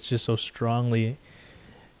because it's just so strongly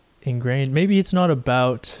ingrained. Maybe it's not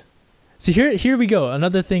about... See, here we go.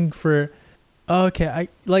 Another thing for... So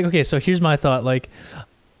here's my thought. Like,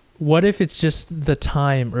 what if it's just the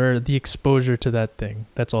time or the exposure to that thing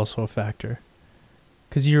that's also a factor?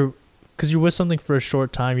 Because you're with something for a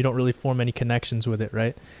short time, you don't really form any connections with it,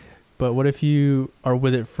 right? But what if you are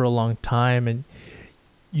with it for a long time and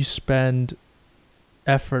you spend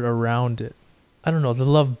effort around it? I don't know. The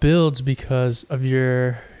love builds because of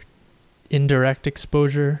your indirect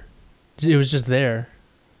exposure. It was just there.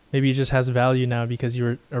 Maybe it just has value now because you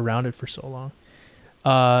were around it for so long.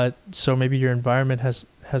 So maybe your environment has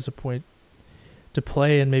a point to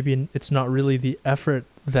play, and maybe it's not really the effort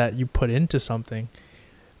that you put into something,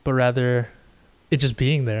 but rather it just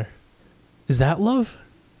being there. Is that love?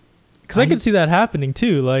 Because I could see that happening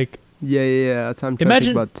too. Like, yeah. That's what I'm trying to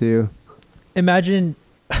think about too. Imagine,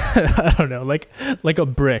 I don't know, like a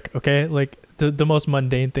brick. Okay, like the most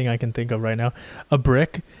mundane thing I can think of right now, a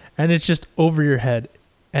brick, and it's just over your head,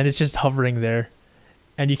 and it's just hovering there,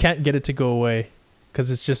 and you can't get it to go away,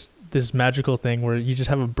 because it's just this magical thing where you just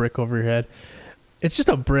have a brick over your head. It's just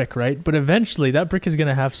a brick, right? But eventually that brick is going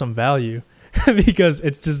to have some value because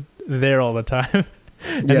it's just there all the time.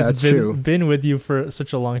 And Yeah, it's that's true. been with you for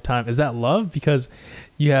such a long time. Is that love? Because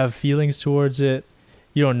you have feelings towards it.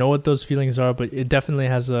 You don't know what those feelings are, but it definitely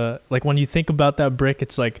has like when you think about that brick,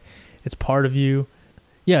 it's like it's part of you.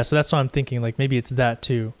 Yeah, so that's what I'm thinking. Like maybe it's that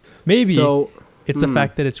too. Maybe it's the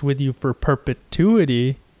fact that it's with you for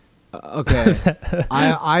perpetuity. Okay.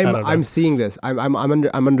 I don't know. I'm seeing this. I'm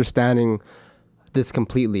understanding this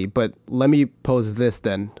completely. But let me pose this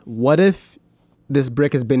then. What if this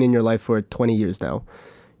brick has been in your life for 20 years now?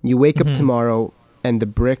 You wake up tomorrow and the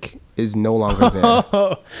brick is no longer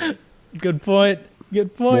there. Good point.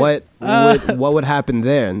 Good point. What would happen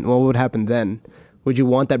then? What would happen then? Would you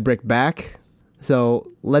want that brick back? So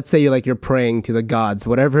let's say you're praying to the gods,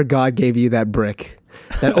 whatever God gave you that brick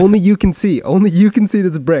that only you can see. Only you can see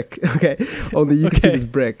this brick. Okay. Only you can see this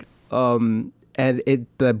brick. And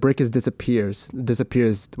the brick disappears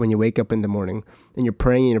when you wake up in the morning and you're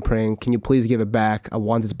praying. Can you please give it back? I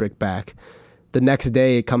want this brick back. The next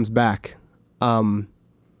day it comes back.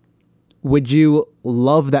 Would you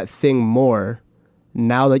love that thing more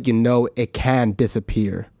now that you know it can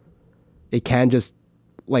disappear? It can just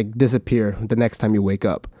disappear the next time you wake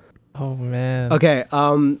up. Oh man. Okay.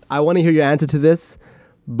 I want to hear your answer to this,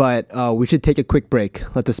 but we should take a quick break.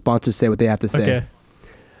 Let the sponsors say what they have to say. Okay.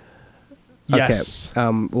 Yes.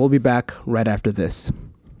 Okay. We'll be back right after this.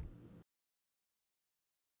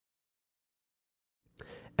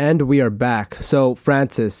 And we are back. So,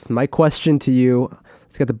 Francis, my question to you,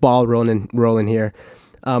 let's get the ball rolling here.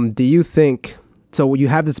 Do you think, so you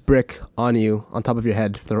have this brick on you, on top of your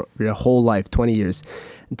head for your whole life, 20 years,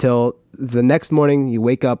 until the next morning you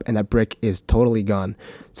wake up and that brick is totally gone.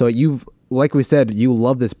 So like we said, you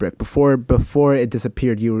love this brick. Before it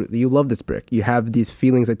disappeared, you love this brick. You have these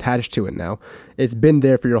feelings attached to it now. It's been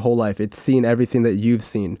there for your whole life. It's seen everything that you've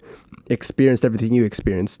seen, experienced everything you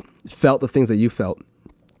experienced, felt the things that you felt.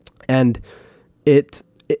 And it,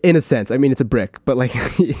 in a sense, I mean, it's a brick, but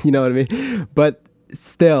you know what I mean? But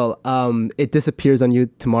still, it disappears on you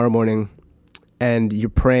tomorrow morning and you're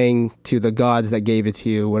praying to the gods that gave it to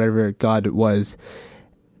you, whatever God it was,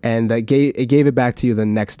 and it gave it back to you the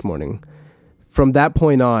next morning. From that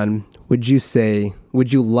point on, would you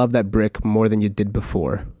love that brick more than you did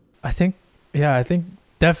before? I think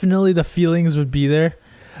definitely the feelings would be there.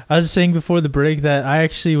 I was saying before the break that I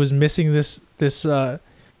actually was missing this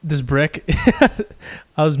brick.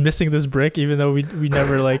 I was missing this brick, even though we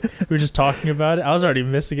never we were just talking about it. I was already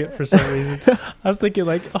missing it for some reason. I was thinking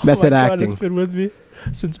oh Method my God, acting. it's been with me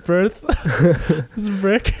since birth. This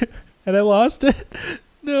brick, and I lost it.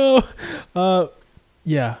 No.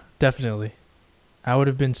 Yeah, definitely. I would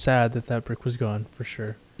have been sad that brick was gone for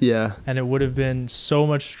sure. Yeah. And it would have been so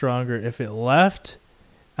much stronger if it left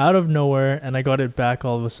out of nowhere and I got it back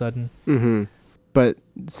all of a sudden. Mm-hmm. But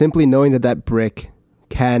simply knowing that brick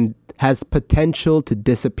has potential to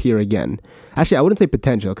disappear again. Actually, I wouldn't say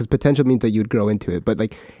potential, because potential means that you'd grow into it. But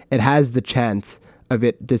it has the chance of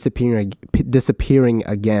it disappearing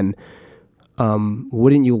again.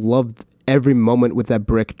 Wouldn't you love every moment with that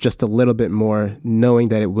brick just a little bit more, knowing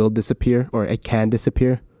that it will disappear or it can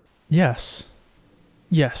disappear? Yes.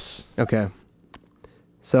 Okay.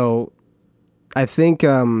 So I think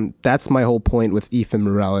that's my whole point with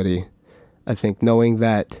ephemerality. I think knowing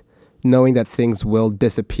that things will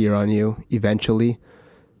disappear on you eventually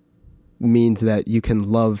means that you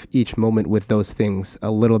can love each moment with those things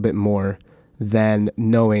a little bit more than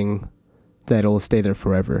knowing that it'll stay there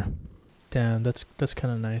forever. Damn, that's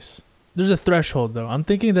kind of nice. There's a threshold though. I'm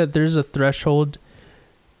thinking that there's a threshold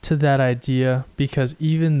to that idea, because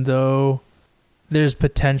even though there's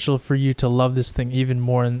potential for you to love this thing even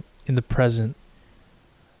more in the present,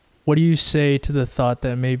 what do you say to the thought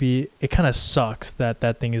that maybe it kind of sucks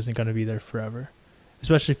that thing isn't going to be there forever,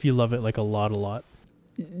 especially if you love it a lot?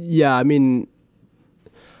 Yeah, I mean,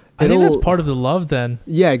 I think that's part of the love then.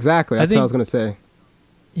 Yeah, exactly. That's what I was going to say.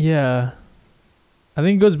 Yeah. I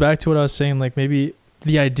think it goes back to what I was saying, maybe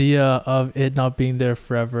the idea of it not being there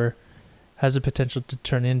forever has a potential to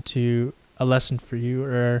turn into a lesson for you,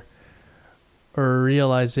 or a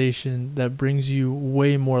realization that brings you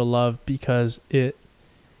way more love, because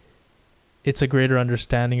it's a greater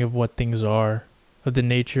understanding of what things are, of the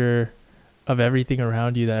nature of everything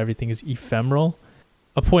around you, that everything is ephemeral.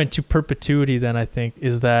 A point to perpetuity then, I think,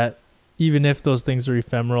 is that even if those things are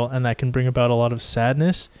ephemeral and that can bring about a lot of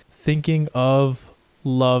sadness, thinking of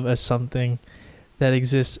love as something that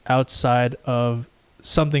exists outside of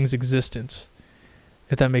something's existence,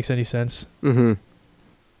 if that makes any sense, mm-hmm.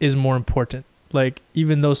 is more important.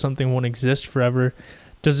 Even though something won't exist forever,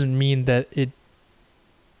 doesn't mean that it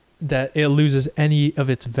loses any of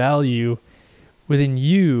its value within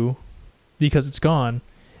you because it's gone.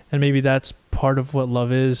 And maybe that's part of what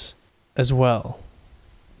love is as well.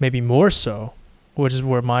 Maybe more so, which is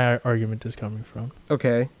where my argument is coming from.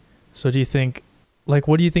 Okay. So do you think, like,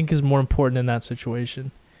 what do you think is more important in that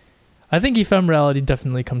situation? I think ephemerality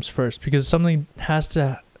definitely comes first, because something has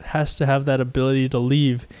to have that ability to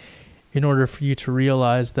leave in order for you to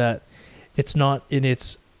realize that it's not in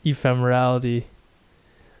its ephemerality,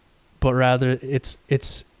 but rather it's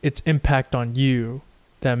impact on you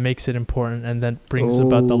that makes it important, and then brings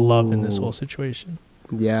about the love in this whole situation.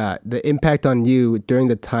 Yeah, the impact on you during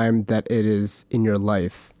the time that it is in your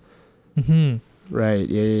life. Mm-hmm. Right.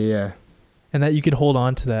 Yeah. And that you could hold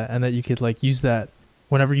on to that, and that you could like use that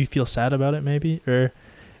whenever you feel sad about it, maybe, or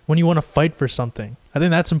when you want to fight for something. I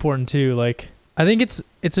think that's important too. Like, I think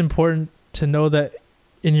it's important to know that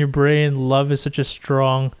in your brain, love is such a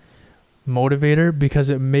strong motivator, because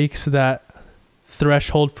it makes that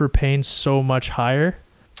threshold for pain so much higher.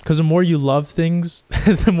 Because the more you love things,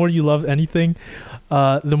 the more you love anything,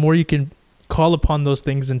 the more you can call upon those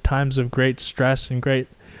things in times of great stress and great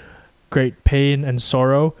pain and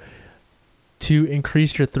sorrow to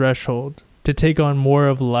increase your threshold, to take on more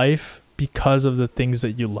of life because of the things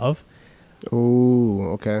that you love. Oh,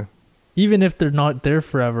 okay. Even if they're not there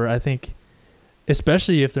forever, I think,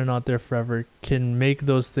 especially if they're not there forever, can make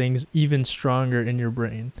those things even stronger in your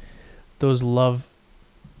brain. Those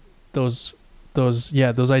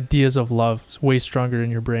ideas of love way stronger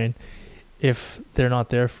in your brain if they're not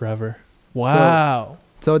there forever. Wow.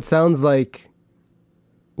 So it sounds like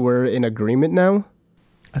we're in agreement now?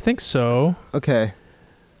 I think so. Okay.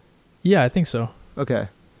 Yeah, I think so. Okay.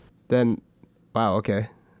 Then, wow, okay.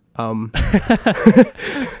 I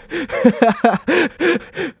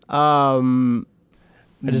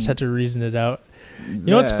just had to reason it out. You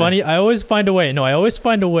know what's funny? I always find a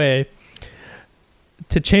way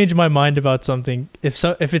to change my mind about something if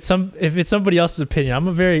it's somebody else's opinion.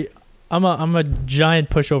 I'm a giant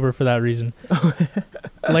pushover for that reason.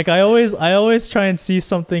 Like I always try and see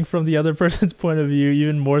something from the other person's point of view,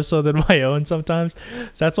 even more so than my own sometimes.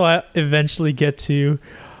 So that's why I eventually get to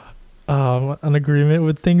an agreement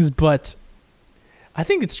with things. But I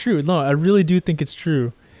think it's true. No, I really do think it's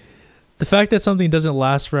true. The fact that something doesn't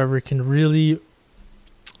last forever can really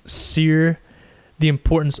sear the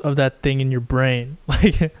importance of that thing in your brain.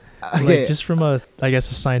 Like just from a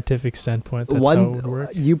scientific standpoint, that's how it would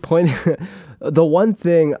work. You pointed the one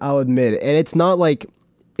thing I'll admit, and it's not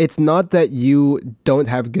that you don't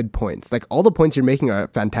have good points. Like all the points you're making are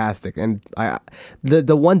fantastic, and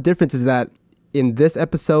the one difference is that in this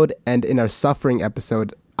episode and in our suffering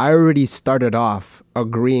episode, I already started off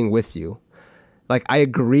agreeing with you. Like I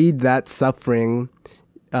agreed that suffering,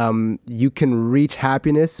 you can reach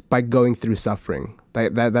happiness by going through suffering.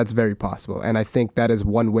 That's very possible, and I think that is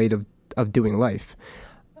one way of doing life.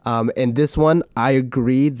 In this one, I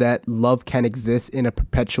agree that love can exist in a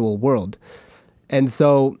perpetual world, and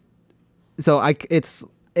so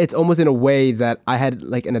it's almost in a way that I had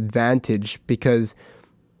like an advantage, because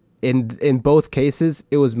in both cases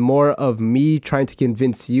it was more of me trying to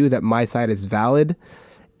convince you that my side is valid,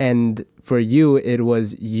 and for you it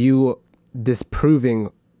was you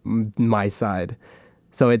disproving my side.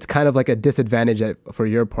 So it's kind of like a disadvantage for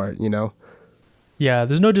your part, you know? Yeah,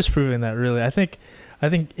 there's no disproving that, really. I think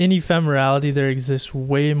in ephemerality there exists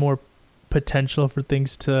way more potential for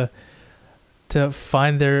things to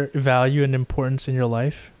find their value and importance in your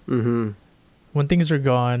life. Mm-hmm. When things are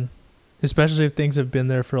gone, especially if things have been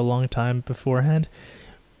there for a long time beforehand,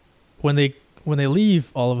 when they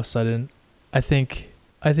leave all of a sudden, I think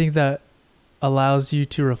that allows you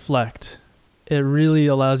to reflect. It really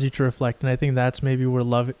allows you to reflect, and I think that's maybe where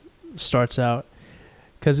love starts out.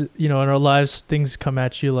 Because in our lives, things come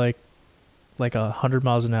at you like 100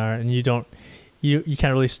 miles an hour, and you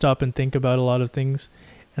can't really stop and think about a lot of things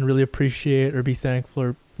and really appreciate or be thankful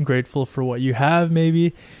or grateful for what you have,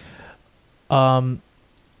 maybe. But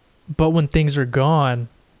when things are gone,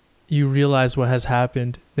 you realize what has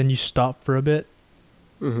happened, then you stop for a bit.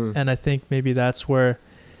 Mm-hmm. And I think maybe that's where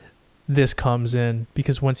this comes in,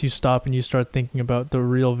 because once you stop and you start thinking about the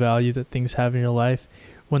real value that things have in your life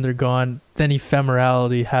when they're gone, then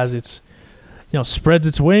ephemerality has its, spreads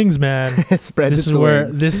its wings, man. This is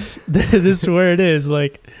where it is.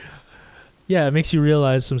 Like, yeah, it makes you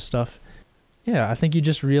realize some stuff. Yeah, I think you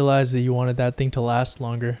just realize that you wanted that thing to last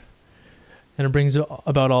longer, and it brings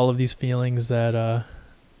about all of these feelings that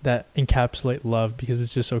encapsulate love, because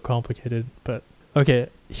it's just so complicated. But okay,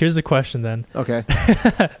 here's the question then. Okay.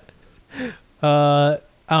 I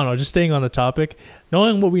don't know, just staying on the topic,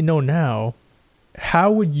 knowing what we know now,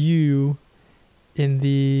 how would you, in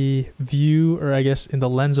the view, or I guess in the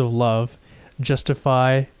lens of love,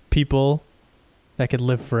 justify people that could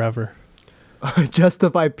live forever?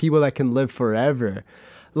 Justify people that can live forever.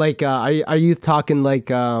 Like, are you talking like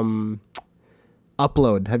Upload?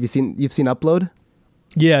 You've seen Upload?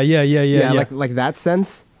 Yeah. Like that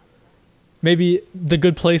sense. Maybe The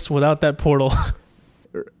Good Place without that portal.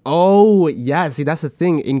 Oh yeah, see that's the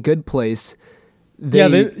thing. In Good Place, they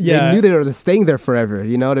knew they were staying there forever.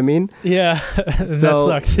 You know what I mean? Yeah, and So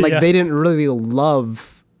that sucks. like Yeah. they didn't really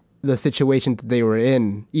love the situation that they were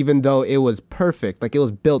in, even though it was perfect. Like it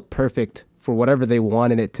was built perfect for whatever they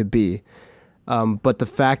wanted it to be. But the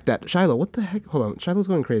fact that Shiloh, what the heck? Hold on, Shiloh's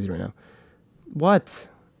going crazy right now. What?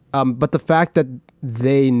 But the fact that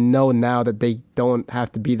they know now that they don't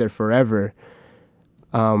have to be there forever,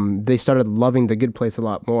 they started loving the Good Place a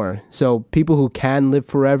lot more. So people who can live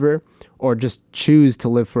forever or just choose to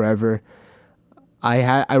live forever,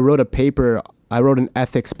 I wrote a paper. I wrote an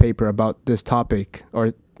ethics paper about this topic,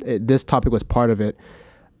 or this topic was part of it,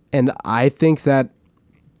 and I think that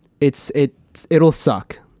it'll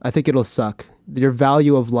suck. I think it'll suck. Your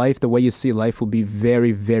value of life, the way you see life, will be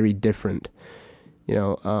very, very different. You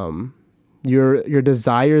know, your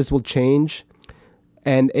desires will change,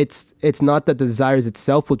 and it's not that the desires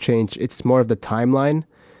itself will change. It's more of the timeline,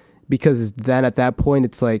 because then at that point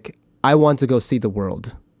it's like, I want to go see the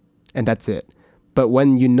world, and that's it. But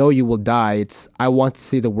when you know you will die, it's, I want to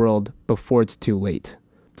see the world before it's too late.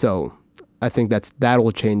 So I think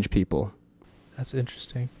that'll change people. That's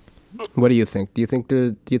interesting. What do you think? Do you think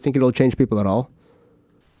it'll change people at all?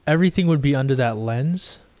 Everything would be under that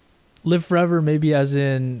lens. Live forever, maybe as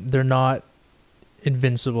in they're not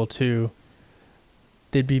invincible too.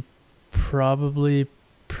 They'd be probably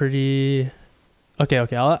pretty. Okay.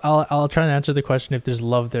 I'll try and answer the question if there's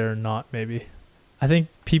love there or not. Maybe. I think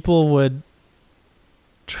people would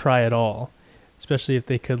try it all, especially if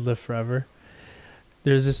they could live forever.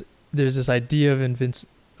 There's this idea of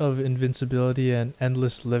invincibility and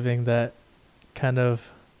endless living that kind of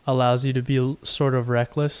allows you to be sort of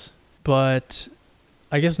reckless, but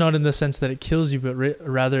I guess not in the sense that it kills you, but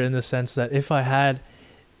rather in the sense that if I had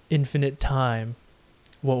infinite time,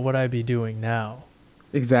 what would I be doing now?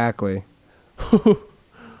 Exactly.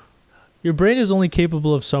 Your brain is only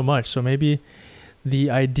capable of so much, so maybe the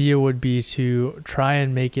idea would be to try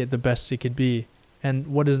and make it the best it could be. And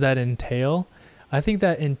what does that entail? I think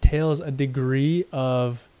that entails a degree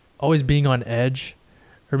of always being on edge,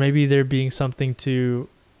 or maybe there being something to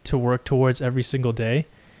work towards every single day.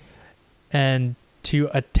 And to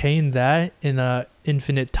attain that in a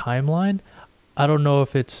infinite timeline, I don't know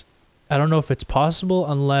if it's possible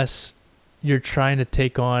unless you're trying to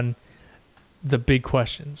take on the big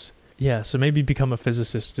questions. Yeah, so maybe become a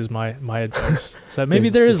physicist is my advice. So maybe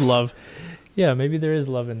there is love. Yeah, maybe there is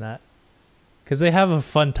love in that. Because they have a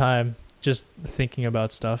fun time just thinking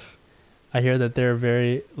about stuff. I hear that they're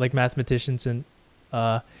very, like, mathematicians and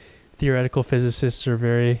theoretical physicists are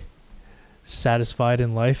very satisfied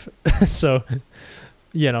in life. So,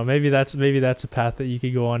 you know, maybe that's a path that you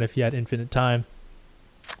could go on if you had infinite time.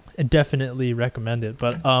 I definitely recommend it.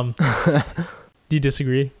 But do you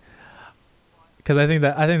disagree? Because I think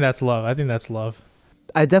that's love. I think that's love.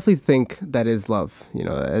 I definitely think that is love. You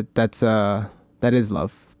know, that is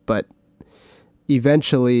love. But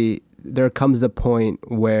eventually there comes a point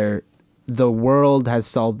where the world has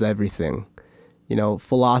solved everything. You know,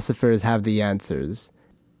 philosophers have the answers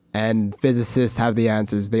and physicists have the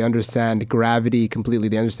answers. They understand gravity completely.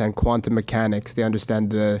 They understand quantum mechanics. They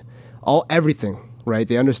understand everything, right?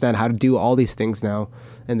 They understand how to do all these things now,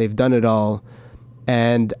 and they've done it all.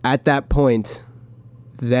 And at that point,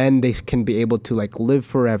 then they can be able to, like, live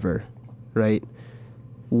forever, right?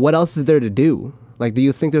 What else is there to do? Like, do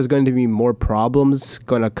you think there's going to be more problems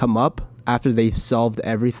going to come up after they've solved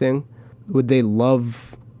everything? Would they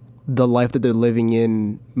love the life that they're living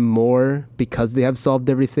in more because they have solved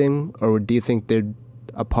everything? Or do you think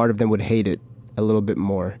a part of them would hate it a little bit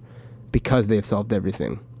more because they have solved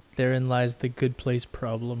everything? Therein lies the Good Place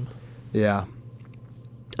problem. Yeah.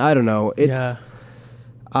 I don't know.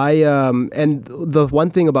 And the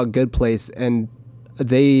one thing about Good Place, and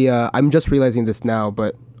I'm just realizing this now,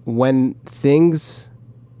 but when things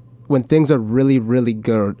are really, really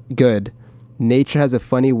good, nature has a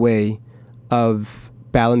funny way of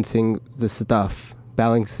balancing the stuff,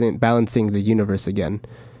 balancing the universe again.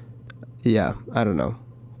 Yeah, I don't know.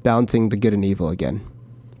 Balancing the good and evil again.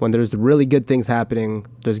 When there's really good things happening,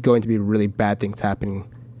 there's going to be really bad things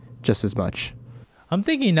happening just as much. I'm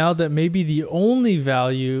thinking now that maybe the only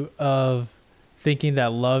value of thinking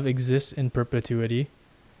that love exists in perpetuity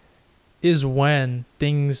is when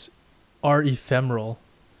things are ephemeral,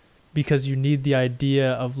 because you need the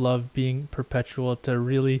idea of love being perpetual to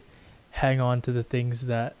really hang on to the things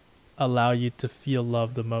that allow you to feel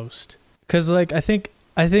love the most. Because like I think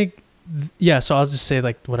yeah, so I'll just say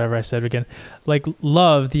like whatever I said again. Like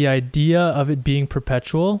love, the idea of it being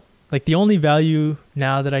perpetual, like the only value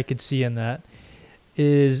now that I could see in that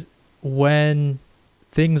is when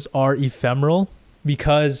things are ephemeral,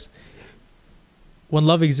 because when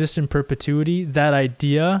love exists in perpetuity, that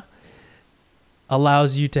idea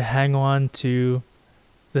allows you to hang on to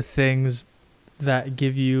the things that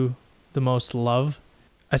give you the most love.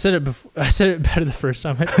 I said it before. I said it better the first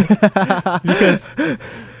time, I think.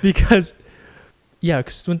 because yeah,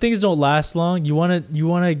 because when things don't last long, you want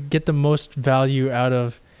to get the most value out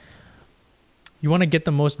of. You want to get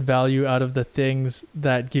the most value out of the things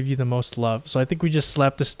that give you the most love. So I think we just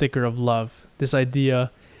slapped the sticker of love, this idea,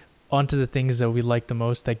 onto the things that we like the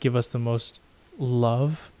most, that give us the most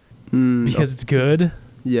love, because it's good.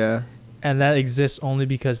 Yeah. And that exists only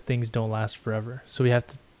because things don't last forever. So we have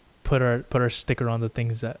to put our sticker on the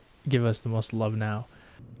things that give us the most love now.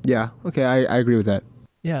 Yeah. Okay. I agree with that.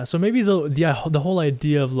 Yeah. So maybe the whole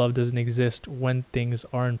idea of love doesn't exist when things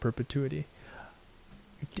are in perpetuity.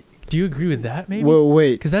 Do you agree with that? Maybe. Well,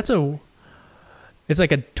 wait. Because it's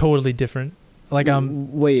like a totally different. Like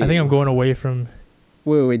wait. I think I'm going away from.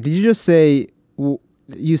 Wait. Did you just say?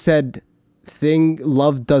 You said,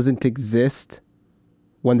 love doesn't exist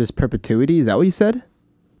when there's perpetuity. Is that what you said?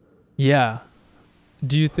 Yeah.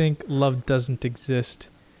 Do you think love doesn't exist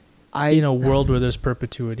in a world where there's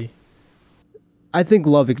perpetuity? I think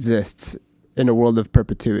love exists in a world of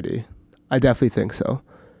perpetuity. I definitely think so.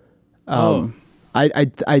 I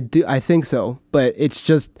think so, but it's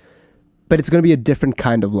going to be a different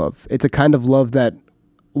kind of love. It's a kind of love that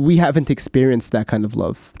we haven't experienced, that kind of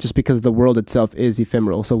love, just because the world itself is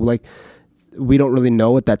ephemeral. So like, we don't really know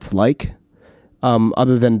what that's like.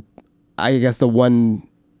 Other than, I guess the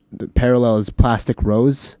parallel is plastic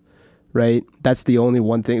rose, right? That's the only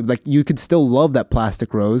one thing. Like, you could still love that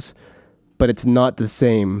plastic rose, but it's not the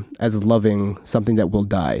same as loving something that will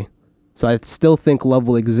die. So I still think love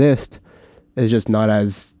will exist. It's just not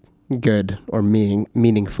as good or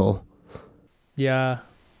meaningful. Yeah,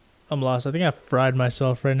 I'm lost. I think I fried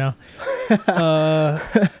myself right now. Yeah,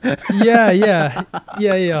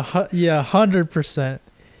 100%.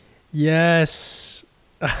 Yes.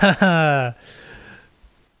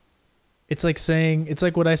 It's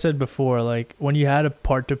like what I said before, like when you had a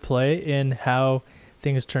part to play in how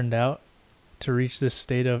things turned out to reach this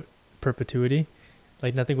state of perpetuity,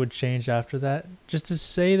 like nothing would change after that. Just to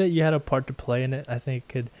say that you had a part to play in it, I think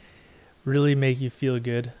could really make you feel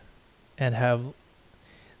good and have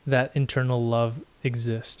that internal love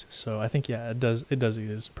exist. So I think, yeah, it does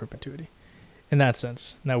exist in perpetuity in that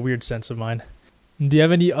sense, in that weird sense of mine. Do you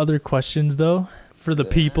have any other questions though for the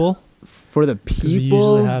people? For the people, we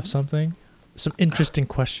usually have some interesting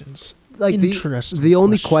questions. Like the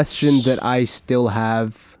only question that I still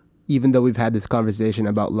have, even though we've had this conversation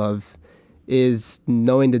about love, is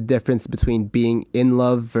knowing the difference between being in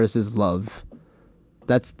love versus love.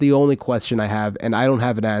 That's the only question I have, and I don't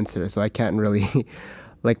have an answer, so I can't really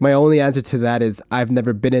like, my only answer to that is I've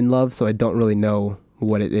never been in love, so I don't really know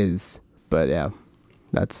what it is. But yeah,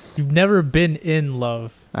 you've never been in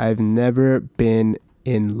love. I've never been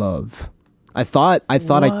in love. I thought I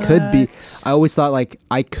could be. I always thought like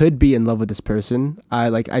I could be in love with this person.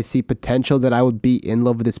 I see potential that I would be in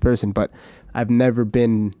love with this person, but I've never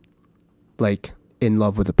been like in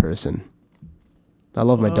love with a person. I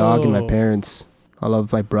love my dog and my parents. I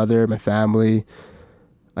love my brother, my family.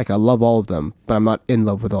 Like, I love all of them, but I'm not in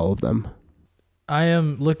love with all of them. I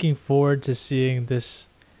am looking forward to seeing this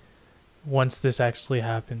once this actually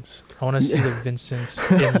happens. I want to see the Vincent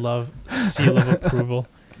in love seal of approval.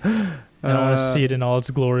 And I want to see it in all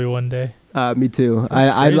its glory one day. Me too.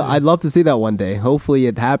 I'd love to see that one day. Hopefully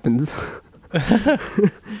it happens. I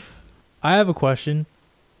have a question.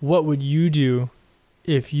 What would you do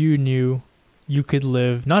if you knew you could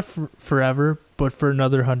live, not forever, but for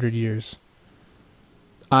another 100 years?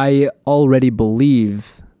 I already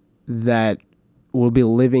believe that we'll be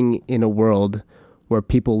living in a world where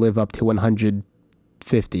people live up to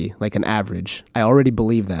 150, like an average. I already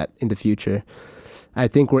believe that in the future. I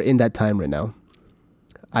think we're in that time right now.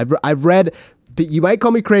 I've read, you might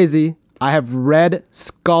call me crazy, I have read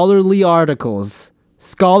scholarly articles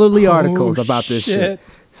about this shit.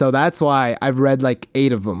 So that's why I've read like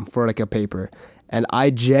 8 of them for like a paper. And I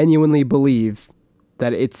genuinely believe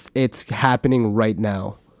that it's happening right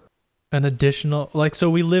now. An additional, like, so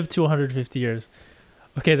we live to 150 years.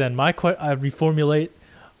 Okay, then I reformulate.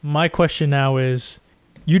 My question now is,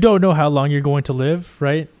 you don't know how long you're going to live,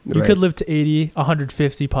 right? You Right. could live to 80,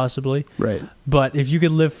 150 possibly. Right. But if you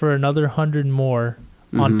could live for another 100 more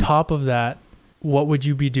on Mhm. top of that, what would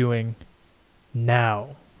you be doing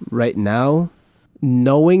now? Right now,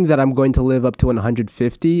 knowing that I'm going to live up to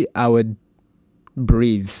 150, I would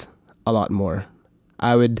breathe a lot more.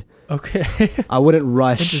 I wouldn't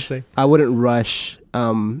rush. Interesting. I wouldn't rush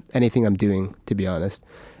anything I'm doing, to be honest.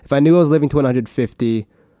 If I knew I was living to 150,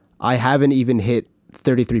 I haven't even hit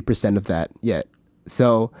 33% of that yet.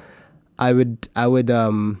 So I wouldn't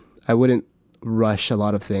rush a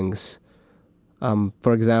lot of things.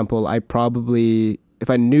 For example, if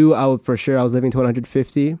I knew for sure I was living to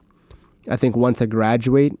 150, I think once I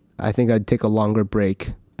graduate, I think I'd take a longer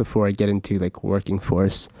break before I get into like working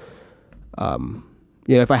force.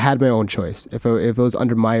 If I had my own choice, if it was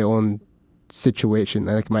under my own situation,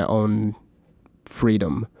 like my own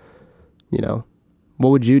freedom, what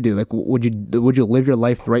would you do? Like, would you live your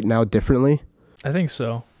life right now differently? I think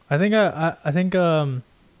so. I think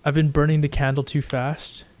I've been burning the candle too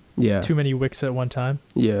fast. Yeah. Too many wicks at one time.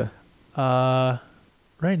 Yeah.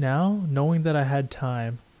 Right now, knowing that I had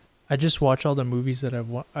time, I just watch all the movies that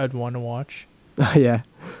I'd want to watch. Yeah.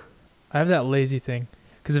 I have that lazy thing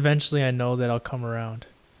because eventually I know that I'll come around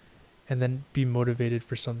and then be motivated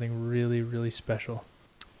for something really, really special.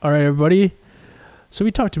 All right, everybody. So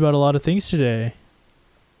we talked about a lot of things today.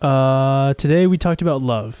 Today we talked about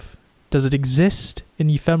love. Does it exist in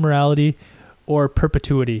ephemerality or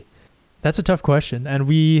perpetuity? That's a tough question. And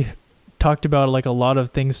we talked about like a lot of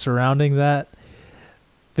things surrounding that.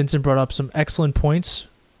 Vincent brought up some excellent points,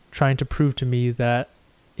 trying to prove to me that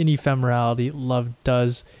in ephemerality, love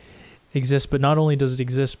does exist. But not only does it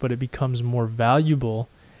exist, but it becomes more valuable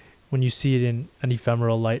when you see it in an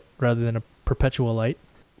ephemeral light rather than a perpetual light.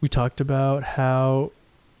 We talked about art.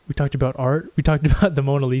 We talked about the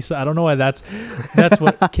Mona Lisa. I don't know why that's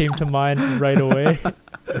what came to mind right away.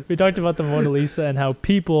 We talked about the Mona Lisa and how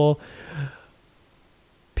people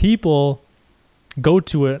go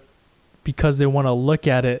to it because they want to look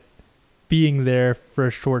at it being there for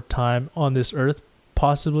a short time on this earth,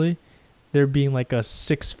 possibly. There being like a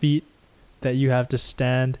 6 feet that you have to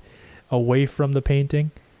stand away from the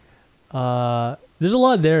painting. There's a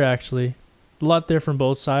lot there, actually. A lot there from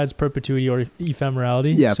both sides, perpetuity or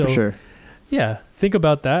ephemerality. Yeah, for sure. Yeah, think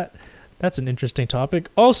about that. That's an interesting topic.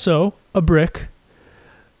 Also, a brick.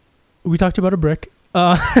 We talked about a brick.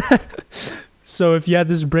 So if you had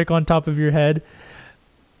this brick on top of your head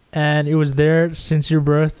and it was there since your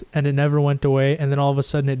birth and it never went away and then all of a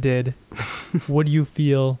sudden it did, would you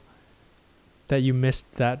feel that you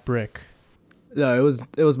missed that brick? No,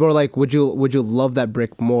 it was more like would you love that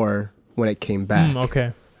brick more when it came back?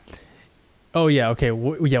 Okay. Oh yeah, okay.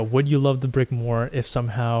 Would you love the brick more if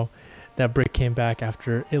somehow that brick came back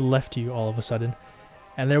after it left you all of a sudden?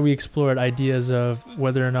 And there we explored ideas of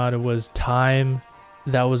whether or not it was time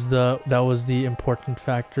that was the important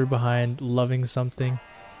factor behind loving something.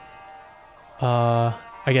 I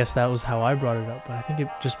guess that was how I brought it up, but I think it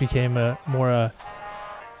just became more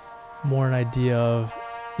an idea of,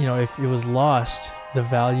 if it was lost, the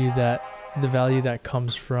value that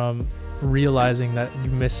comes from realizing that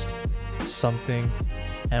you missed something,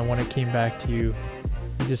 and when it came back to you,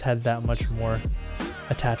 you just had that much more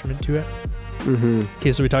attachment to it. Mm-hmm.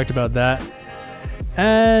 Okay, so we talked about that,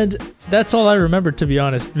 and that's all I remember, to be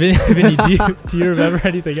honest. Vinny, do you remember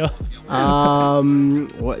anything else?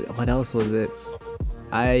 What else was it?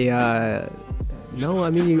 No,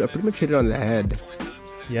 I mean, you pretty much hit it on the head.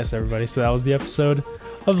 Yes, everybody. So that was the episode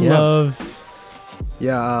of love.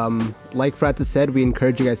 Yeah, like Francis said, we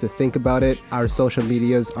encourage you guys to think about it. Our social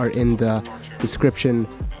medias are in the description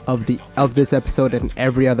of this episode and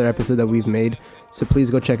every other episode that we've made. So please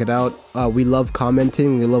go check it out. We love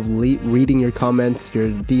commenting. We love reading your comments, your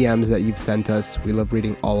DMs that you've sent us. We love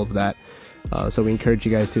reading all of that. So we encourage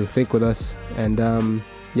you guys to think with us. And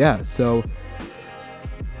so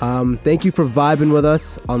thank you for vibing with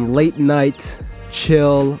us on Late Night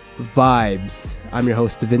Chill Vibes. I'm your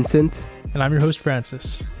host, Vincent. And I'm your host,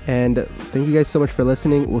 Francis. And thank you guys so much for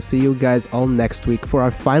listening. We'll see you guys all next week for our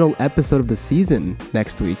final episode of the season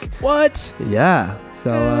next week. What? Yeah.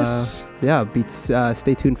 So, yes.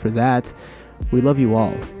 stay tuned for that. We love you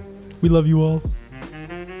all. We love you all.